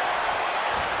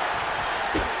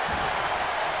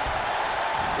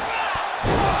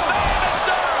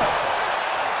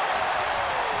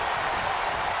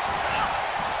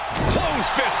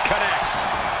 Fist connects.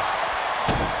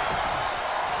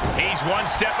 He's one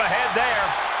step ahead there.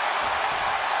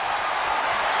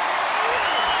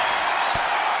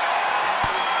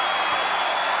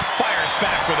 Fires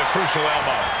back with a crucial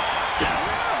elbow.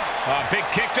 A big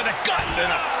kick to the gut.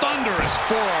 And a thunderous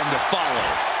forearm to follow.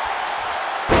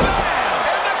 Bam!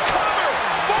 And the cover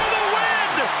for the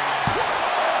win!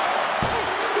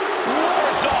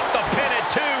 Ward's off the pin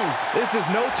at 2. This is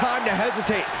no time to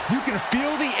hesitate. You can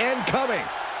feel the end coming.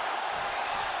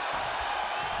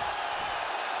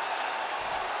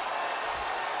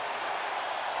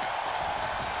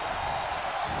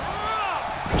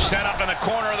 Set up in the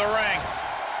corner of the ring.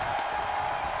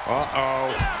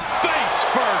 Uh-oh. Face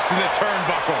first in the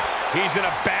turnbuckle. He's in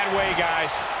a bad way,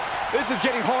 guys. This is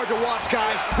getting hard to watch,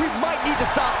 guys. We might need to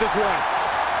stop this one.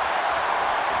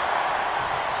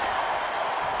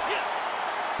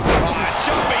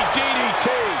 Jumping DDT.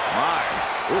 My.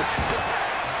 Ooh.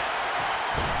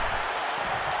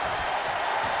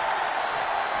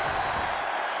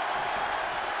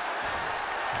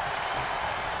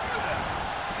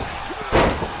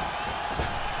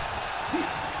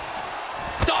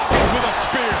 Dawkins with a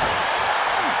spear.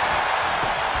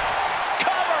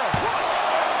 Cover.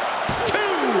 2.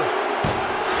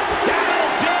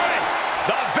 That'll do it.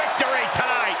 The victory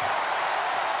tonight.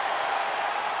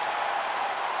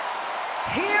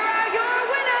 Here are your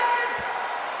winners,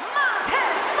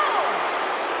 Montez Ford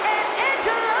and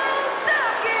Angelo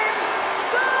Dawkins,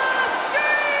 the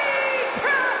Street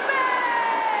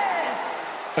Profits.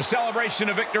 A celebration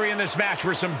of victory in this match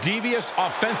where some devious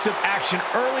offensive action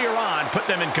earlier on put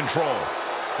them in control.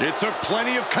 It took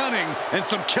plenty of cunning and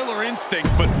some killer instinct,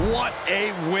 but what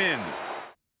a win.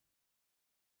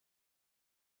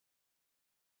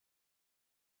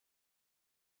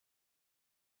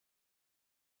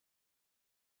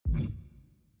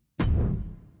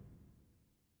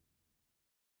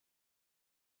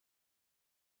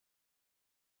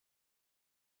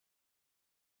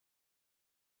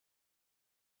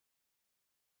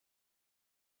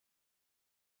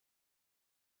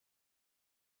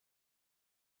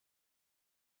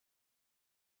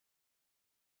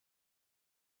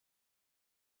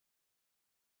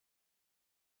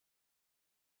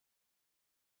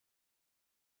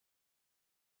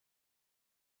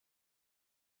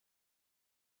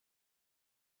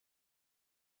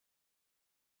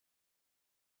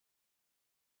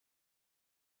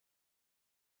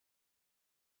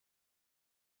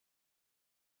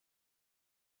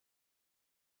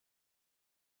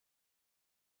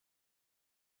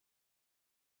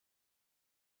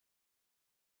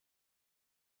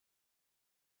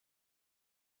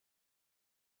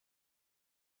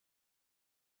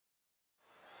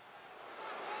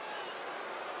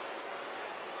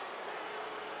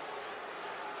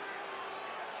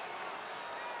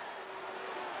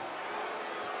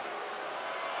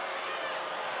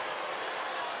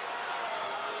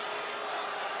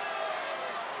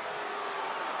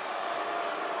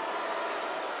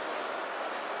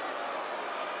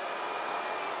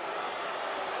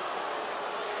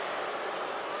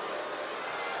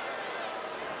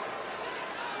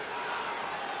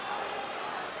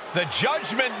 The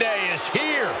Judgment Day is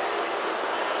here.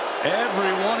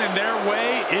 Everyone in their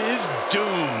way is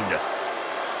doomed.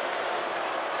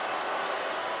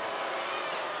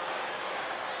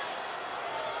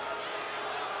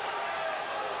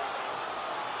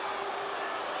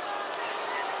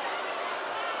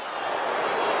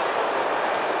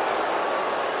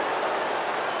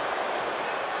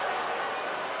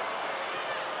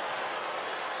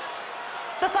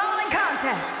 The following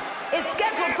contest is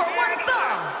scheduled for one fall.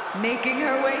 Making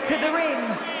her way to the ring,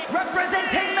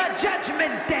 representing the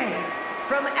Judgment Day,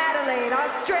 from Adelaide,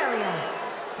 Australia,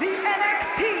 the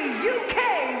NXT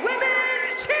UK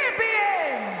Women's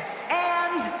Champion,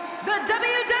 and the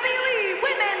WWE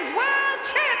Women's World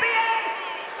Champion,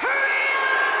 Rhea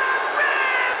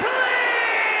Ripley!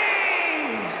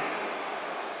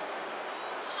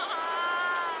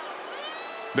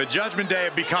 The Judgment Day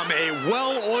have become a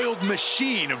well-oiled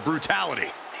machine of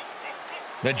brutality.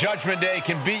 The Judgment Day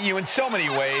can beat you in so many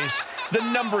ways. The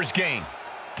numbers game,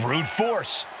 brute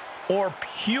force, or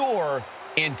pure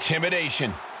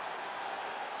intimidation.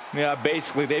 Yeah,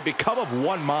 basically, they become of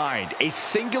one mind, a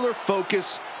singular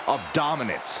focus of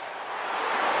dominance.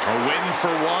 A win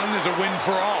for one is a win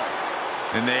for all,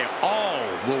 and they all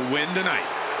will win tonight.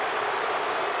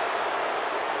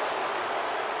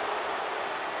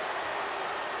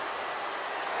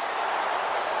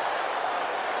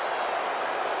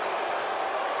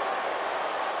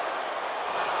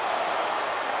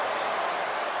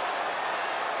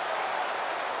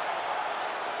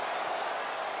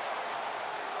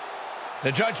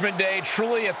 The Judgment Day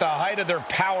truly at the height of their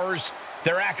powers.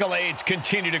 Their accolades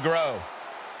continue to grow.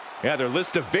 Yeah, their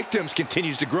list of victims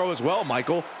continues to grow as well,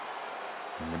 Michael.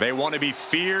 They want to be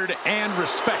feared and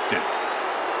respected.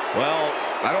 Well,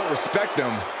 I don't respect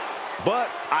them, but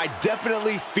I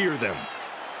definitely fear them.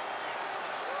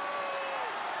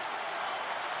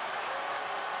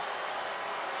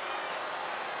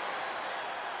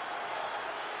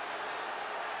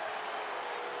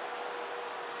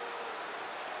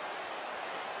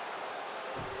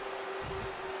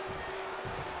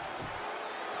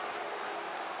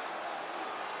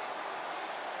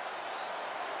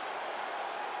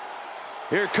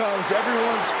 Here comes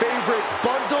everyone's favorite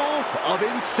bundle of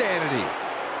insanity.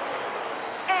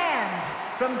 And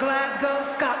from Glasgow,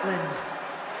 Scotland,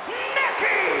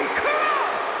 Nikki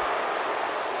Cross!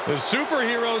 The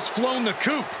superhero's flown the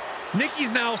coop.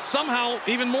 Nikki's now somehow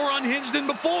even more unhinged than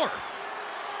before.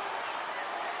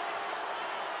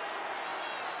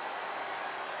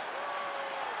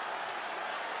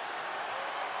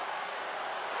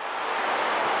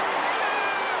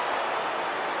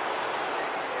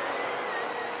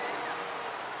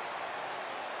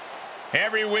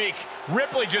 Every week,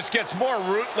 Ripley just gets more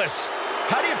ruthless.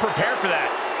 How do you prepare for that?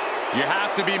 You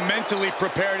have to be mentally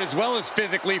prepared as well as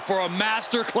physically for a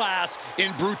master class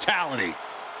in brutality.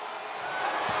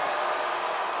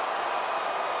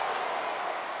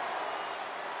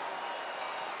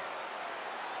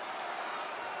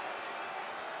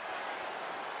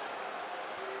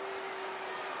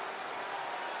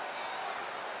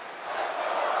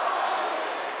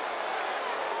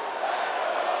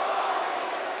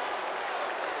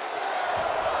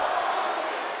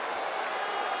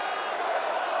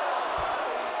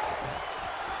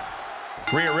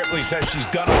 Rhea Ripley says she's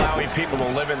done allowing people to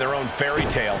live in their own fairy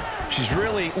tale. She's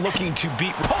really looking to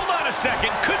beat... Hold on a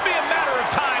second. Could be a matter of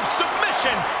time.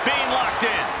 Submission being locked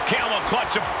in. Camel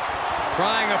clutch.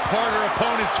 Prying apart her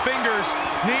opponent's fingers.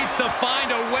 Needs to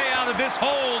find a way out of this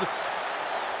hold.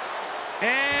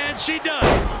 And she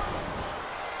does.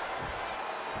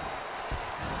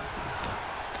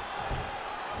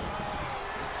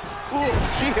 Ooh,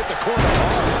 she hit the corner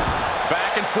hard.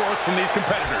 Back and forth from these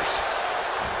competitors.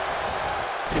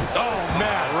 Oh,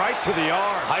 man, right to the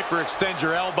arm. Hyperextend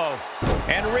your elbow.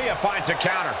 And Rhea finds a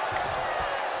counter.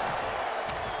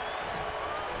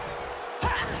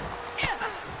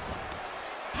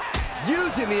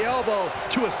 Using the elbow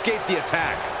to escape the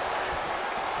attack.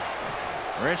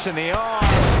 Wrench in the arm.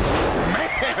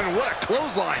 Man, what a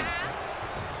clothesline.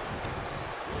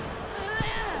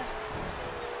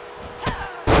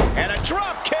 And a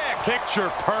drop kick. Picture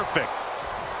perfect.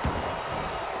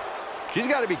 She's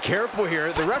got to be careful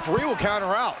here. The referee will count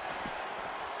her out.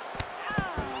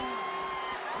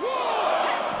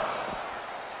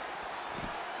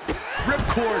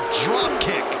 Ripcord drop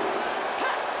kick.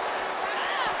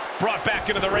 Brought back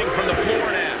into the ring from the floor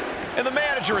now. And the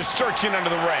manager is searching under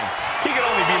the ring. He could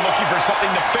only be looking for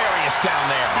something nefarious down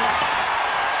there.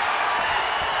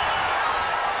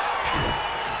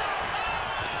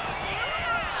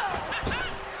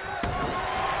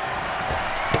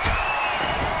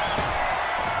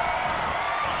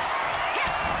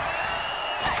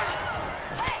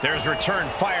 There's return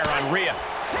fire on Rhea.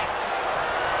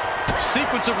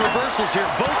 Sequence of reversals here.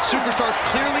 Both superstars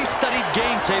clearly studied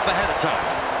game tape ahead of time.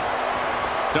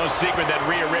 No secret that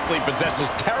Rhea Ripley possesses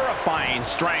terrifying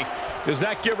strength. Does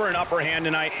that give her an upper hand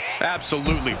tonight?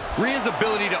 Absolutely. Rhea's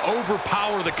ability to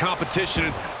overpower the competition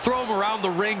and throw him around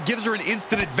the ring gives her an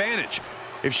instant advantage.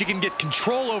 If she can get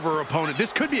control over her opponent,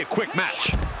 this could be a quick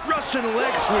match. Russian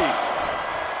leg sweep.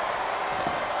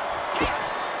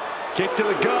 Kick to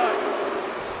the gut.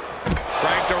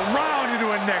 Cranked around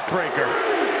into a neck breaker.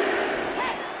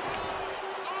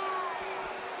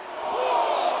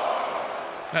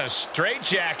 A straight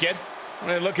jacket. What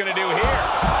are they looking to do here?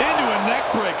 Into a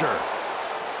neck breaker.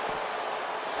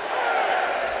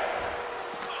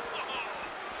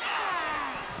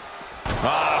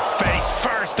 Face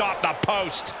first off the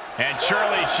post. And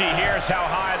surely she hears how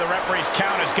high the referee's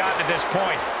count has gotten at this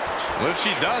point. Well, if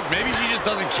she does, maybe she just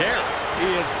doesn't care. He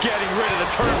is getting rid of the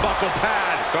turnbuckle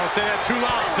pad. Don't say that too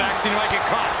loud, Saxon. You might get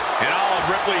caught. And all of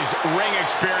Ripley's ring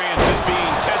experience is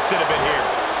being tested a bit here.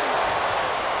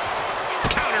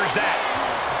 Counters that.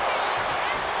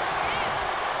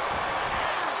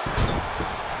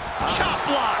 Chop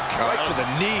block. Right to the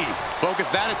knee. Focus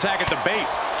that attack at the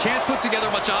base. Can't put together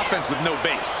much offense with no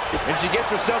base. And she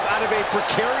gets herself out of a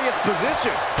precarious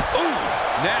position. Ooh,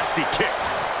 nasty kick.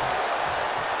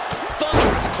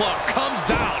 Thunderous club comes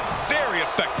down. Very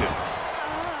effective.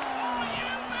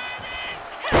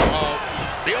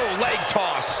 The old leg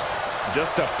toss.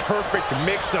 Just a perfect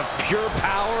mix of pure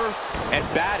power and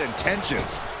bad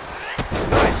intentions.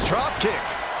 Nice drop kick.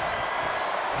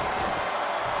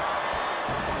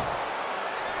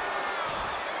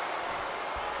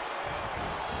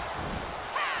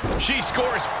 She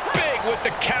scores big with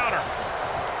the counter.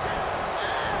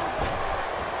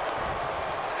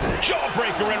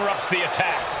 Jawbreaker interrupts the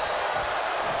attack.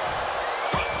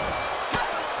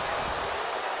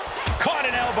 Caught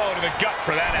an elbow to the gut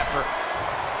for that effort.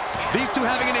 These two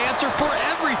having an answer for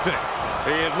everything.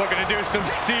 He is looking to do some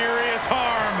serious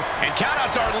harm. And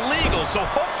countouts are legal, so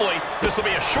hopefully this will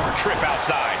be a short trip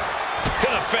outside. To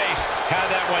the face, had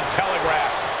that one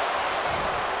telegraphed.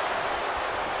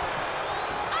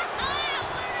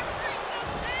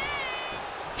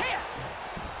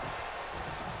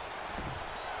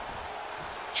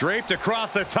 Draped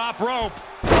across the top rope.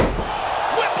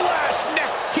 Whiplash neck.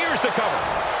 Here's the cover.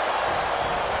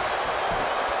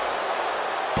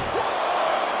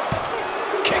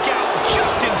 Kick out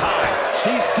just in time.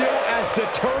 She's still as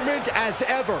determined as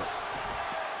ever.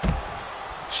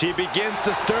 She begins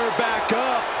to stir back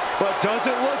up, but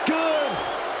doesn't look good.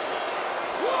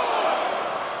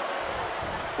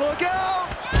 Look out!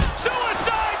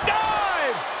 Suicide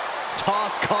dive!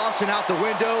 Toss caution out the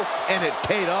window, and it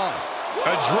paid off.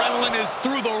 Adrenaline is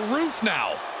through the roof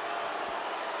now.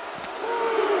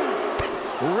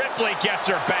 Ripley gets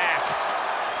her back.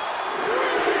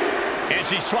 And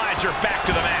she slides her back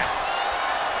to the mat.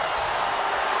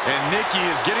 And Nikki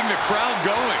is getting the crowd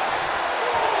going.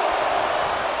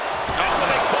 That's what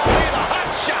they call it, a hot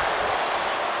shot.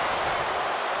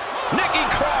 Nikki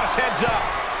Cross heads up.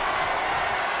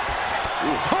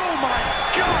 Oh my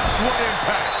gosh, what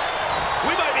impact.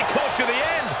 We might be close to the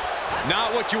end.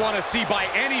 Not what you want to see by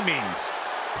any means.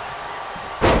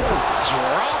 Just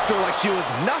dropped her like she was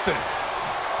nothing.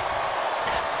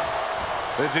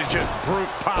 This is just brute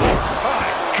power. My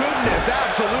goodness,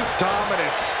 absolute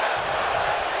dominance.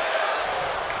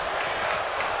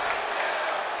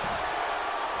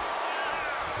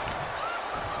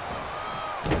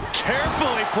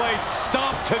 Carefully placed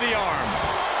stomp to the arm.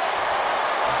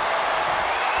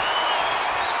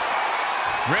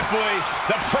 Ripley,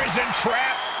 the prison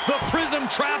trap. The prism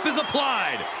trap is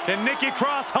applied. Can Nikki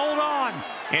Cross hold on?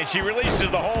 And she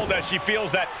releases the hold as she feels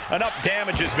that enough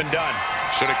damage has been done.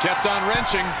 Should have kept on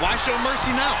wrenching. Why show mercy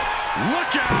now?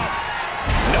 Look out!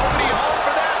 Nobody home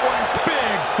for that one.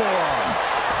 Big forearm.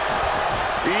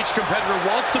 Each competitor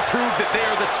wants to prove that they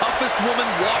are the toughest woman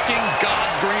walking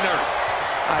God's green earth.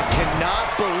 I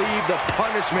cannot believe the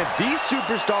punishment these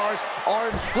superstars are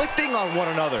inflicting on one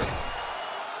another.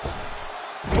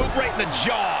 Boot right in the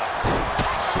jaw.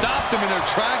 Stopped them in their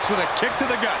tracks with a kick to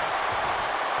the gut.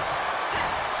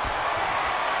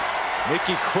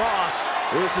 Nikki Cross,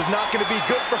 this is not going to be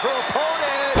good for her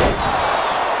opponent.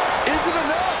 Is it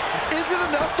enough? Is it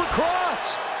enough for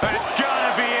Cross? That's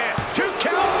gotta be it. 2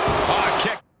 count. Oh,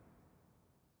 kick.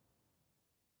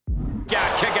 Yeah,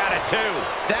 kick out at 2.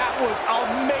 That was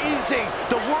amazing.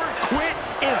 The word quit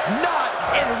is not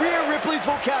in Rhea Ripley's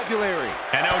vocabulary.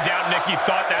 And no doubt Nikki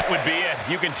thought that would be it.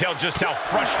 You can tell just how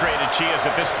frustrated she is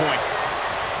at this point.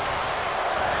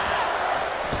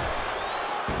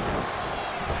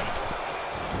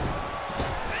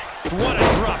 What a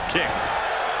drop kick.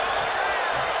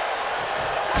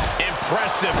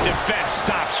 Impressive defense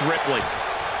stops Ripley.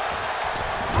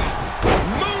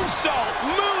 Moonsault!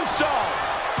 Moonsault!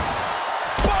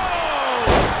 Boom!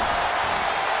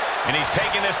 And he's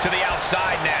taking this to the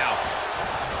outside now.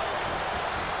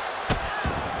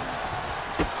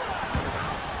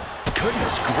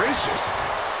 Goodness gracious.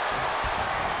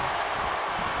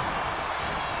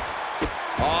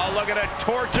 Oh, look at it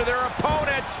torture their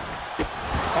opponent.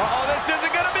 Uh-oh, this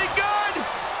isn't going to be good.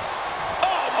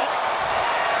 Oh.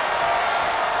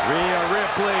 Rhea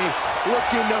Ripley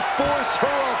looking to force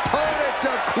her opponent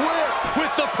to quit.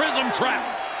 With the prism trap.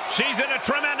 She's in a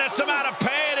tremendous amount of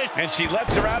pain, and she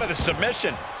lets her out of the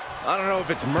submission. I don't know if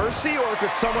it's mercy or if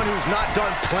it's someone who's not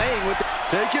done playing with it.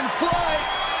 Taking flight.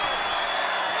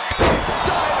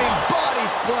 Diving body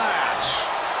splash.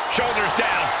 Shoulders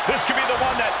down. This could be the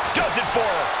one that does it for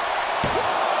her.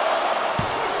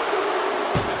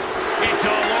 It's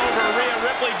all over. Rhea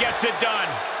Ripley gets it done.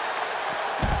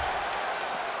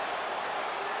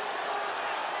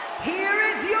 Here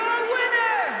is your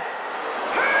winner,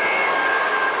 Rhea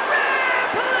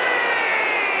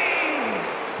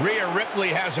Ripley! Rhea Ripley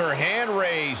has her hand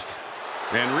raised.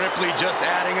 And Ripley just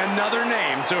adding another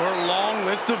name to her long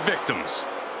list of victims.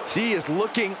 She is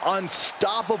looking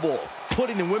unstoppable,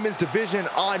 putting the women's division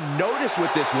on notice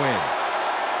with this win.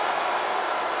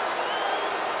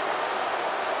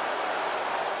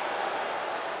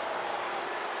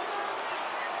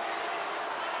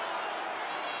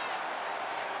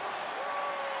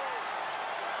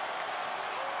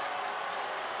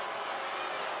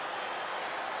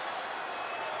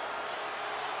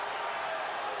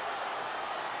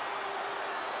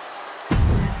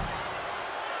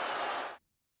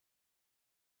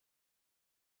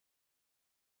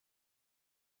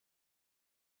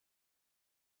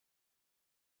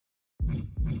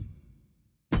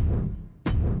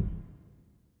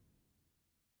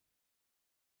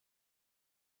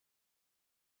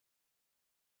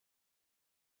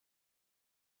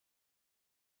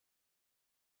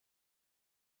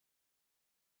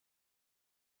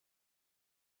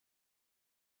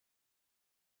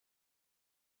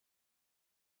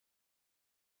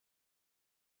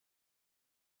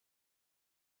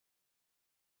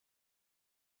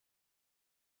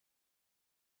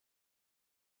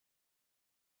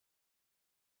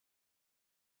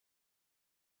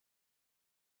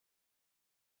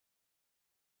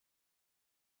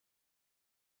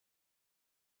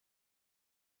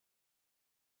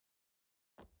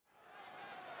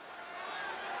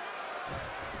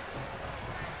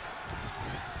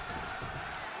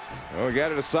 Well, we got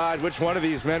to decide which one of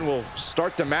these men will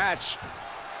start the match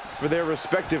for their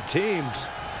respective teams.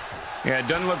 Yeah, it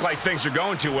doesn't look like things are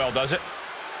going too well, does it?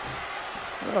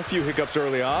 Well, a few hiccups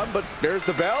early on, but there's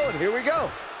the bell, and here we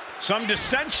go. Some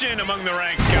dissension among the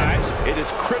ranks, guys. It is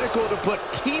critical to put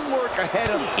teamwork ahead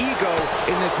of ego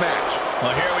in this match.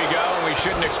 Well, here we go, and we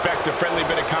shouldn't expect a friendly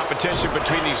bit of competition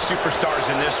between these superstars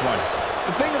in this one.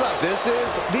 The thing about this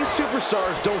is, these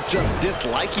superstars don't just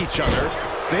dislike each other,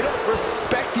 they don't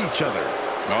respect each other.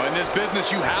 Oh, in this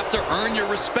business, you have to earn your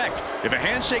respect. If a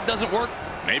handshake doesn't work,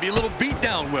 maybe a little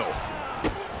beatdown will.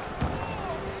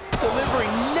 Delivering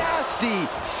nasty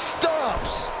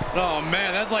stomps. Oh,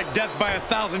 man, that's like death by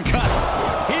 1,000 cuts.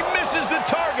 He misses the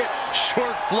target.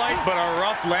 Short flight, but a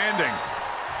rough landing.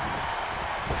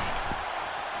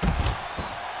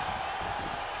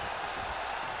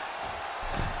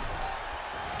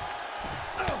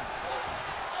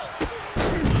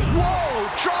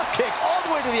 Drop kick all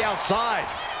the way to the outside.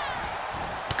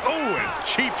 Oh, and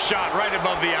cheap shot right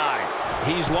above the eye.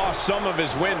 He's lost some of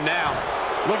his wind now.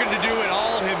 Looking to do it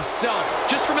all himself.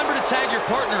 Just remember to tag your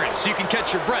partner in so you can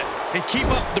catch your breath and keep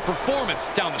up the performance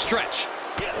down the stretch.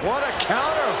 What a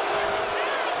counter.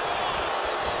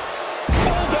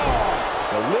 Bulldog.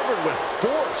 Delivered with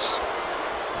force.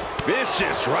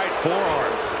 Vicious right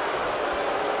forearm.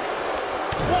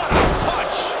 What a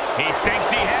punch. He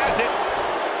thinks he has it.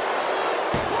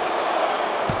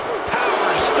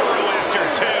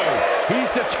 He's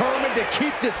determined to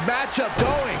keep this matchup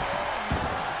going.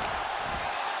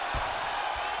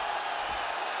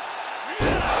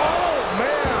 Oh,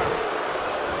 man.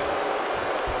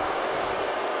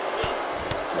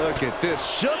 Look at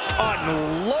this, just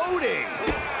unloading.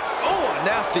 Oh, a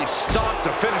nasty stop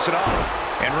to finish it off.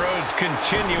 And Rhodes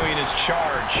continuing his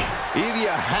charge.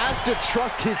 Evia has to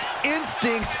trust his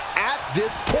instincts at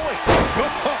this point.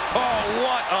 Oh,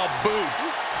 what a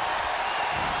boot.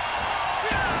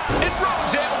 And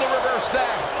Rhodes able to reverse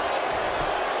that.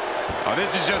 Oh,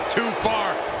 this is just too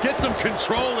far. Get some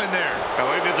control in there. Oh,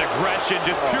 look at this aggression,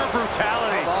 just pure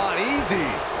brutality. Come on,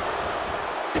 easy.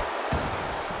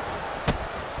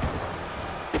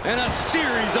 and a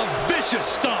series of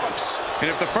vicious stomps. And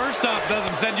if the first stomp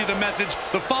doesn't send you the message,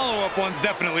 the follow-up ones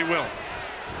definitely will.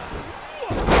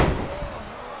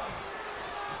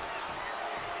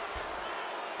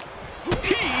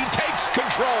 He takes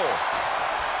control.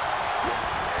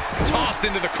 Tossed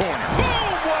into the corner.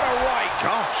 Boom, what a right.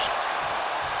 Gosh.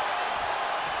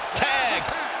 Tag.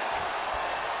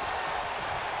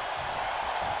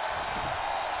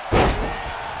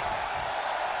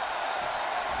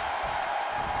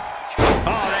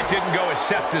 Oh, that didn't go as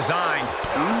Seth designed.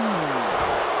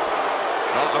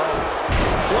 Uh-oh.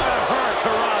 What a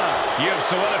hurricanrana. You have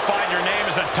solidified your name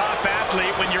as a top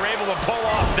athlete when you're able to pull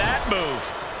off that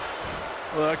move.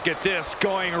 Look at this,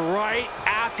 going right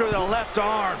after the left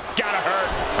arm. Gotta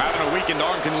hurt. Having a weakened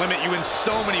arm can limit you in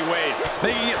so many ways,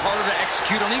 making it harder to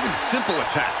execute on even simple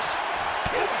attacks.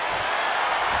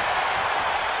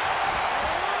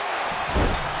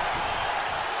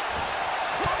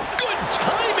 Good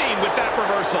timing with that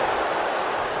reversal.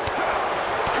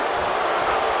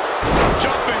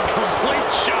 Jumping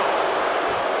complete shot.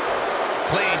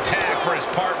 Clean tag for his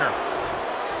partner.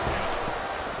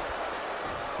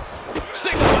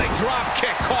 Single leg drop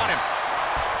kick caught him.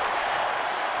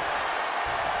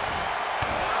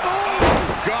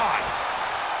 Oh, God.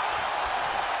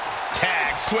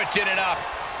 Tag, switching it up.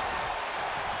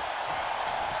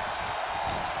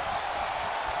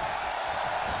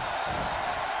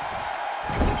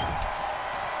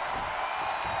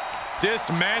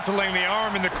 Dismantling the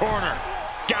arm in the corner.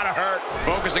 Gotta hurt.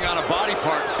 Focusing on a body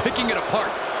part, picking it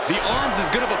apart. The arm's as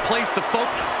good of a place to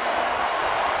focus.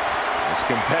 This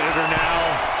competitor now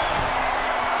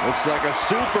looks like a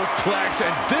superplex,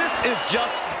 and this is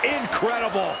just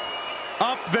incredible.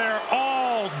 Up there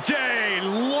all day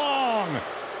long.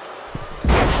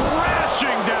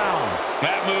 Crashing down.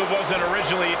 That move wasn't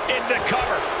originally in the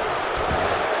cover.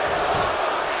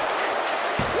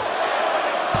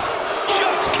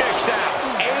 Just kicks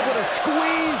out. Able to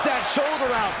squeeze that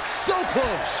shoulder out. So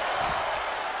close.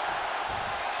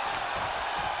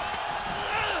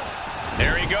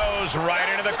 There he goes, right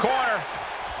into the corner.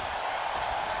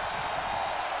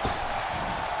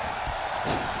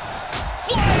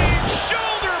 Flying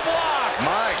shoulder block.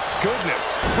 My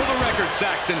goodness. For the record,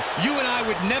 Saxton, you and I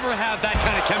would never have that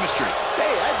kind of chemistry. Hey,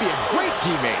 I'd be a great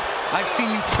teammate. I've seen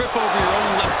you trip over your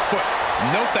own left foot.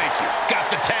 No thank you. Got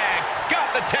the tag. Got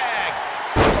the tag.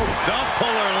 Stump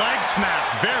puller leg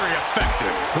snap. Very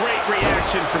effective. Great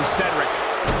reaction from Cedric.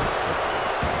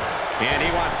 And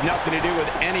he wants nothing to do with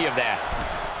any of that.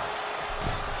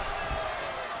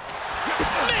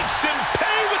 Makes him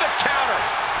pay with a counter.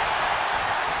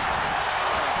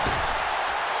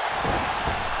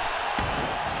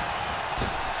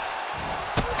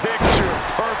 Picture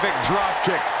perfect drop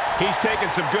kick. He's taking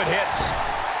some good hits.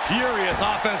 Furious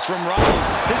offense from Rollins.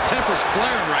 His temper's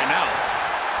flaring right now.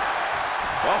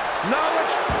 Oh, no,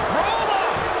 it's roll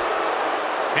up.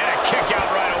 And a kick out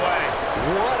right away.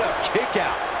 What a kick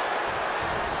out.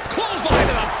 Clothesline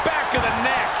to the back of the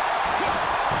neck.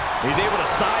 He's able to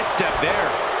sidestep there.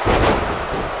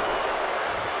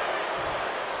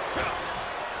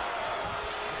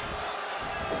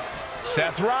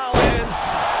 Seth Rollins.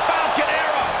 Falcon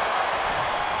Arrow.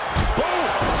 Boom.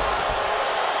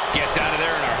 Gets out of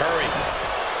there in a hurry.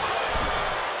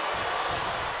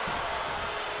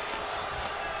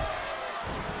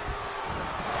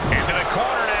 Into the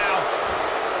corner now.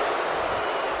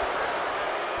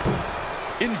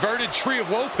 Inverted tree of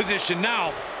woe position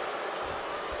now.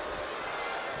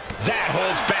 That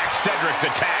holds back Cedric's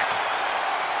attack.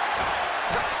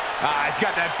 He's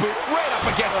got that boot right up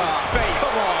against his face.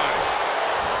 Come on.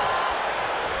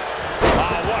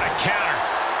 Oh, what a counter.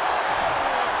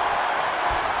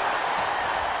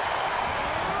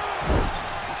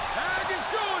 Tag is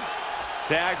good.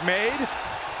 Tag made.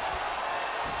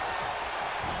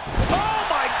 Oh,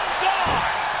 my God.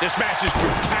 This match's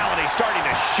brutality starting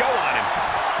to show on him.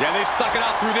 Yeah, they stuck it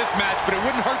out through this match, but it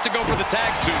wouldn't hurt to go for the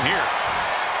tag soon here.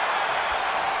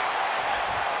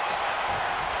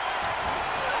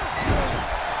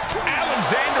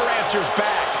 Alexander answers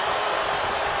back.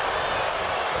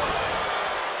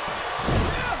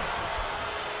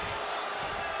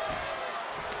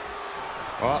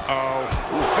 Uh-oh.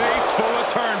 Face full of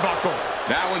turnbuckle.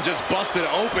 That one just busted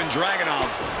open Dragunov.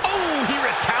 Oh, he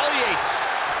retaliates.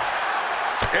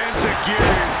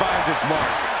 Enzuigiri finds its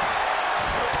mark.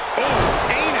 Oh,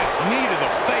 heinous knee to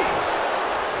the face.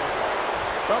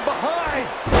 From behind.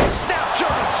 Snap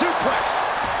German suplex.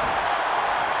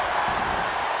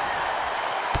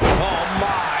 Oh,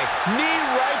 my. Knee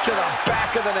right to the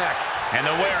back of the neck. And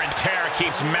the wear and tear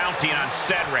keeps mounting on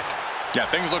Cedric. Yeah,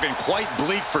 things looking quite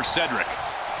bleak for Cedric.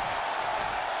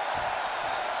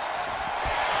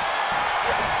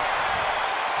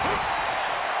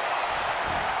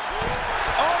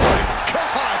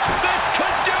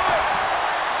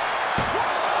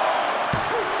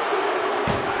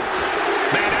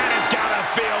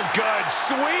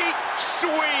 sweet,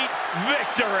 sweet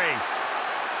victory.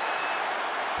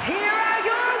 Here are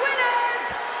your winners,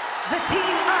 the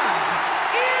team of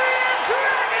Ilya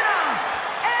Dragunov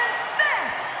and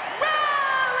Seth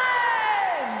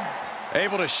Rollins.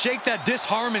 Able to shake that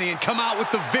disharmony and come out with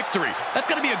the victory. That's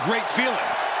going to be a great feeling.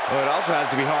 Well, it also has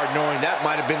to be hard knowing that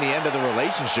might have been the end of the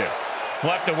relationship.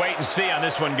 We'll have to wait and see on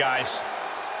this one, guys.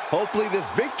 Hopefully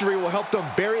this victory will help them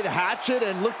bury the hatchet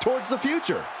and look towards the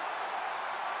future.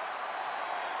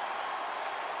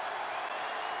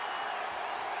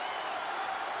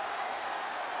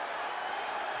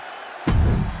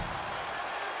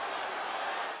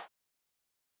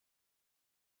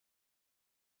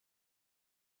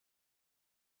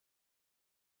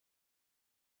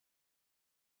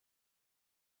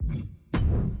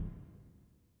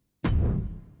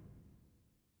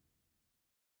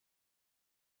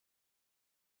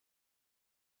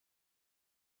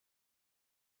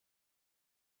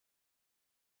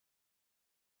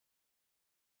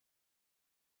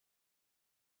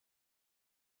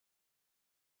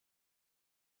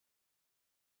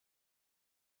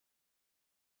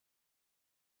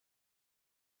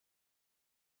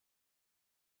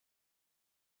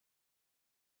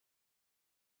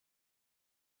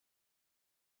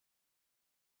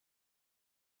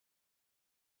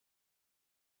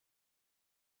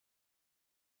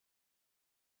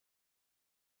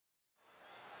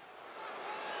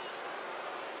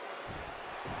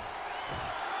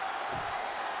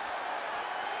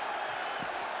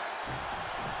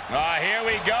 Here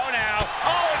we go now.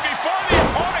 Oh, and before the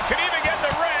opponent can even get in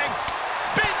the ring,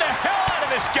 beat the hell out of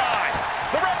this guy.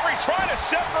 The referee trying to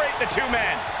separate the two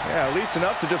men. Yeah, at least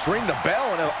enough to just ring the bell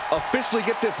and officially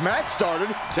get this match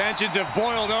started. Tensions have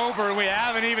boiled over, and we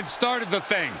haven't even started the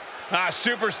thing.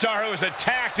 Superstar who was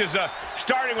attacked is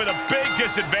starting with a big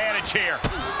disadvantage here.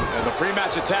 And the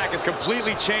pre-match attack has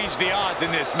completely changed the odds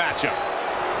in this matchup.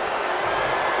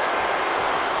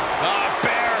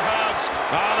 Bear hugs.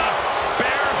 The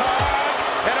bear hug.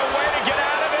 And a way to get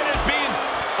out of it is being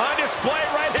on display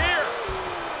right here.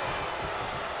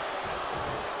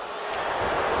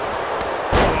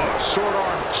 Oh, short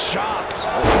arm chop.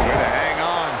 Oh, way to hang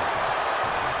on.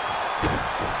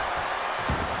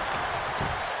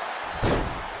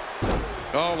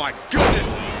 Oh, my goodness.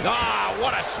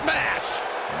 What a smash.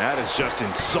 That is just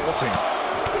insulting.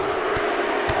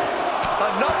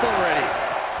 Enough already.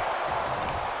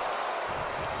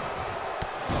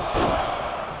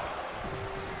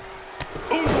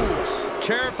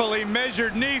 Carefully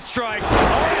measured knee strikes.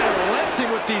 Oh,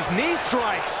 relenting with these knee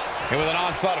strikes. And with an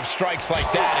onslaught of strikes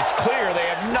like that, it's clear they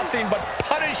have nothing but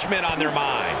punishment on their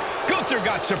mind. Gunther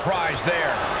got surprised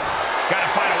there. Got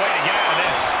to find a way to get out of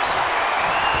this.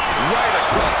 Right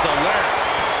across the larynx.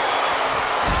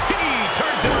 He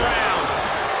turns it around.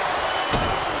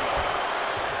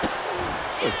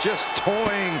 They're just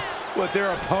toying with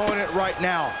their opponent right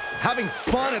now, having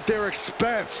fun at their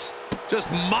expense.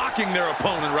 Just mocking their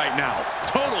opponent right now.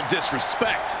 Total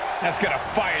disrespect. That's going to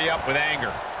fire you up with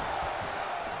anger.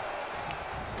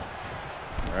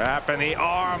 Wrapping the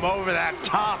arm over that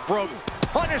top rope,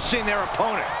 punishing their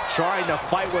opponent. Trying to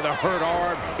fight with a hurt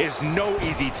arm is no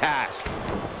easy task.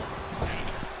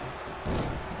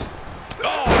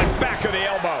 Oh, and back of the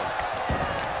elbow.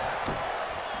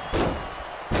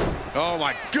 Oh,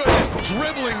 my goodness.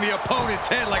 Dribbling the opponent's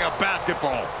head like a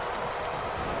basketball.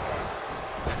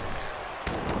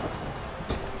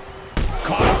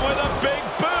 Caught him with a big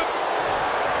boot.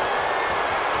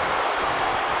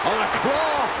 On a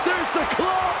claw. There's the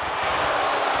claw.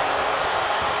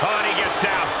 Oh, and he gets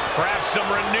out. Perhaps some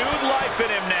renewed life in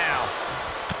him now.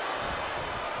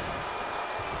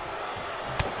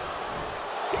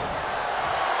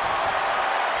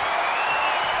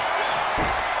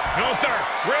 Gunther,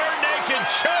 rear naked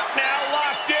choke now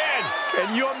locked in.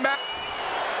 And you imagine.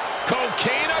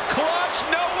 Coquina clutch,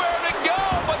 nowhere to go,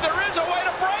 but there is a way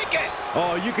to break it.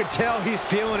 Oh, you can tell he's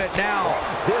feeling it now.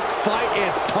 This fight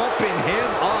is pumping him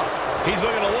up. He's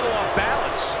looking a little off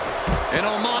balance. And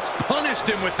Omos punished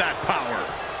him with that power.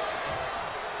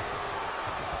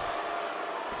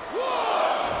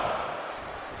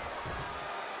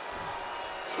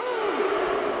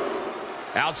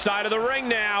 Outside of the ring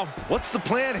now. What's the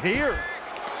plan here?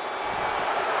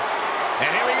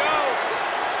 And here we go.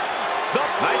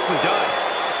 Nicely done.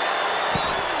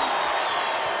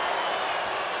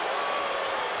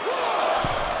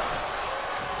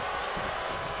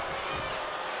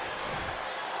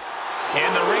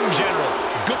 And the ring general,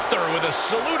 Gunther, with a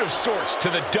salute of sorts to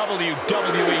the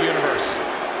WWE Universe.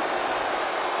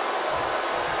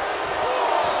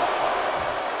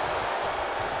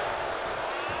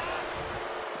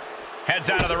 Heads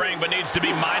out of the ring, but needs to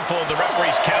be mindful of the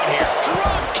referee's count here.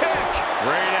 Drop kick.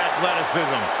 Great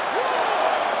athleticism.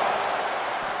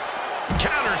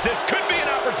 Counters. This could be an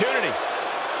opportunity.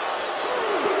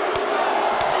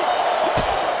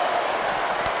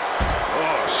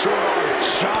 Oh, short arm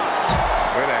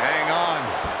shot. Way to hang on.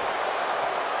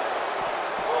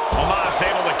 Omos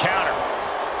able to counter.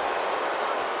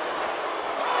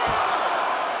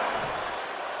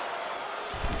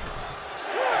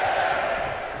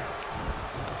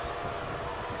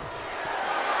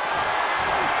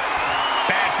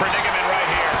 Bad predicament right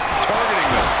here. Targeting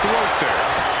the throat there.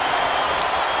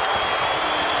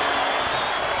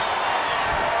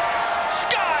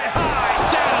 Sky high,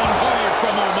 down hard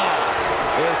from Omos.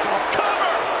 It's a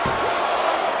cover.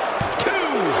 2.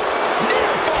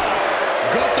 Near fall.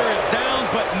 Gunther is down,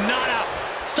 but not out.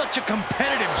 Such a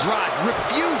competitive drive,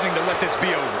 refusing to let this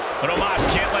be over. But Omos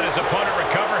can't let his opponent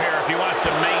recover here if he wants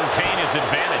to maintain his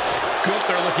advantage.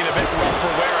 Gunther looking a bit rough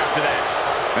for wear after that.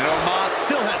 And Omos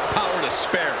still has power to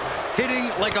spare,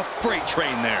 hitting like a freight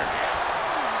train there.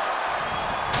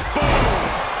 Boom!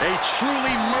 A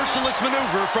truly merciless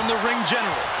maneuver from the ring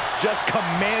general. Just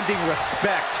commanding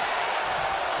respect.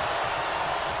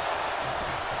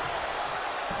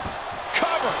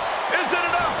 Cover! Is it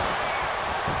enough?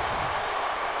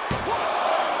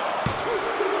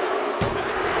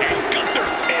 And Gunther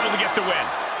able to get the win.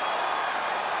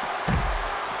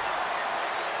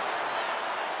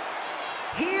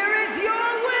 Here is your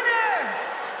winner,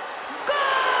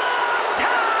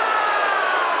 Gunther!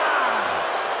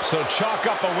 So chalk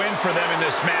up a win for them in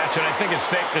this match, and I think it's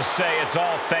safe to say it's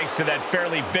all thanks to that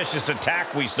fairly vicious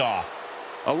attack we saw.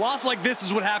 A loss like this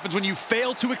is what happens when you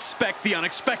fail to expect the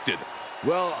unexpected.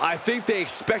 Well, I think they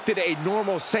expected a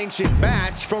normal sanctioned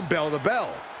match from bell to bell.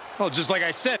 Well, just like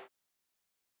I said.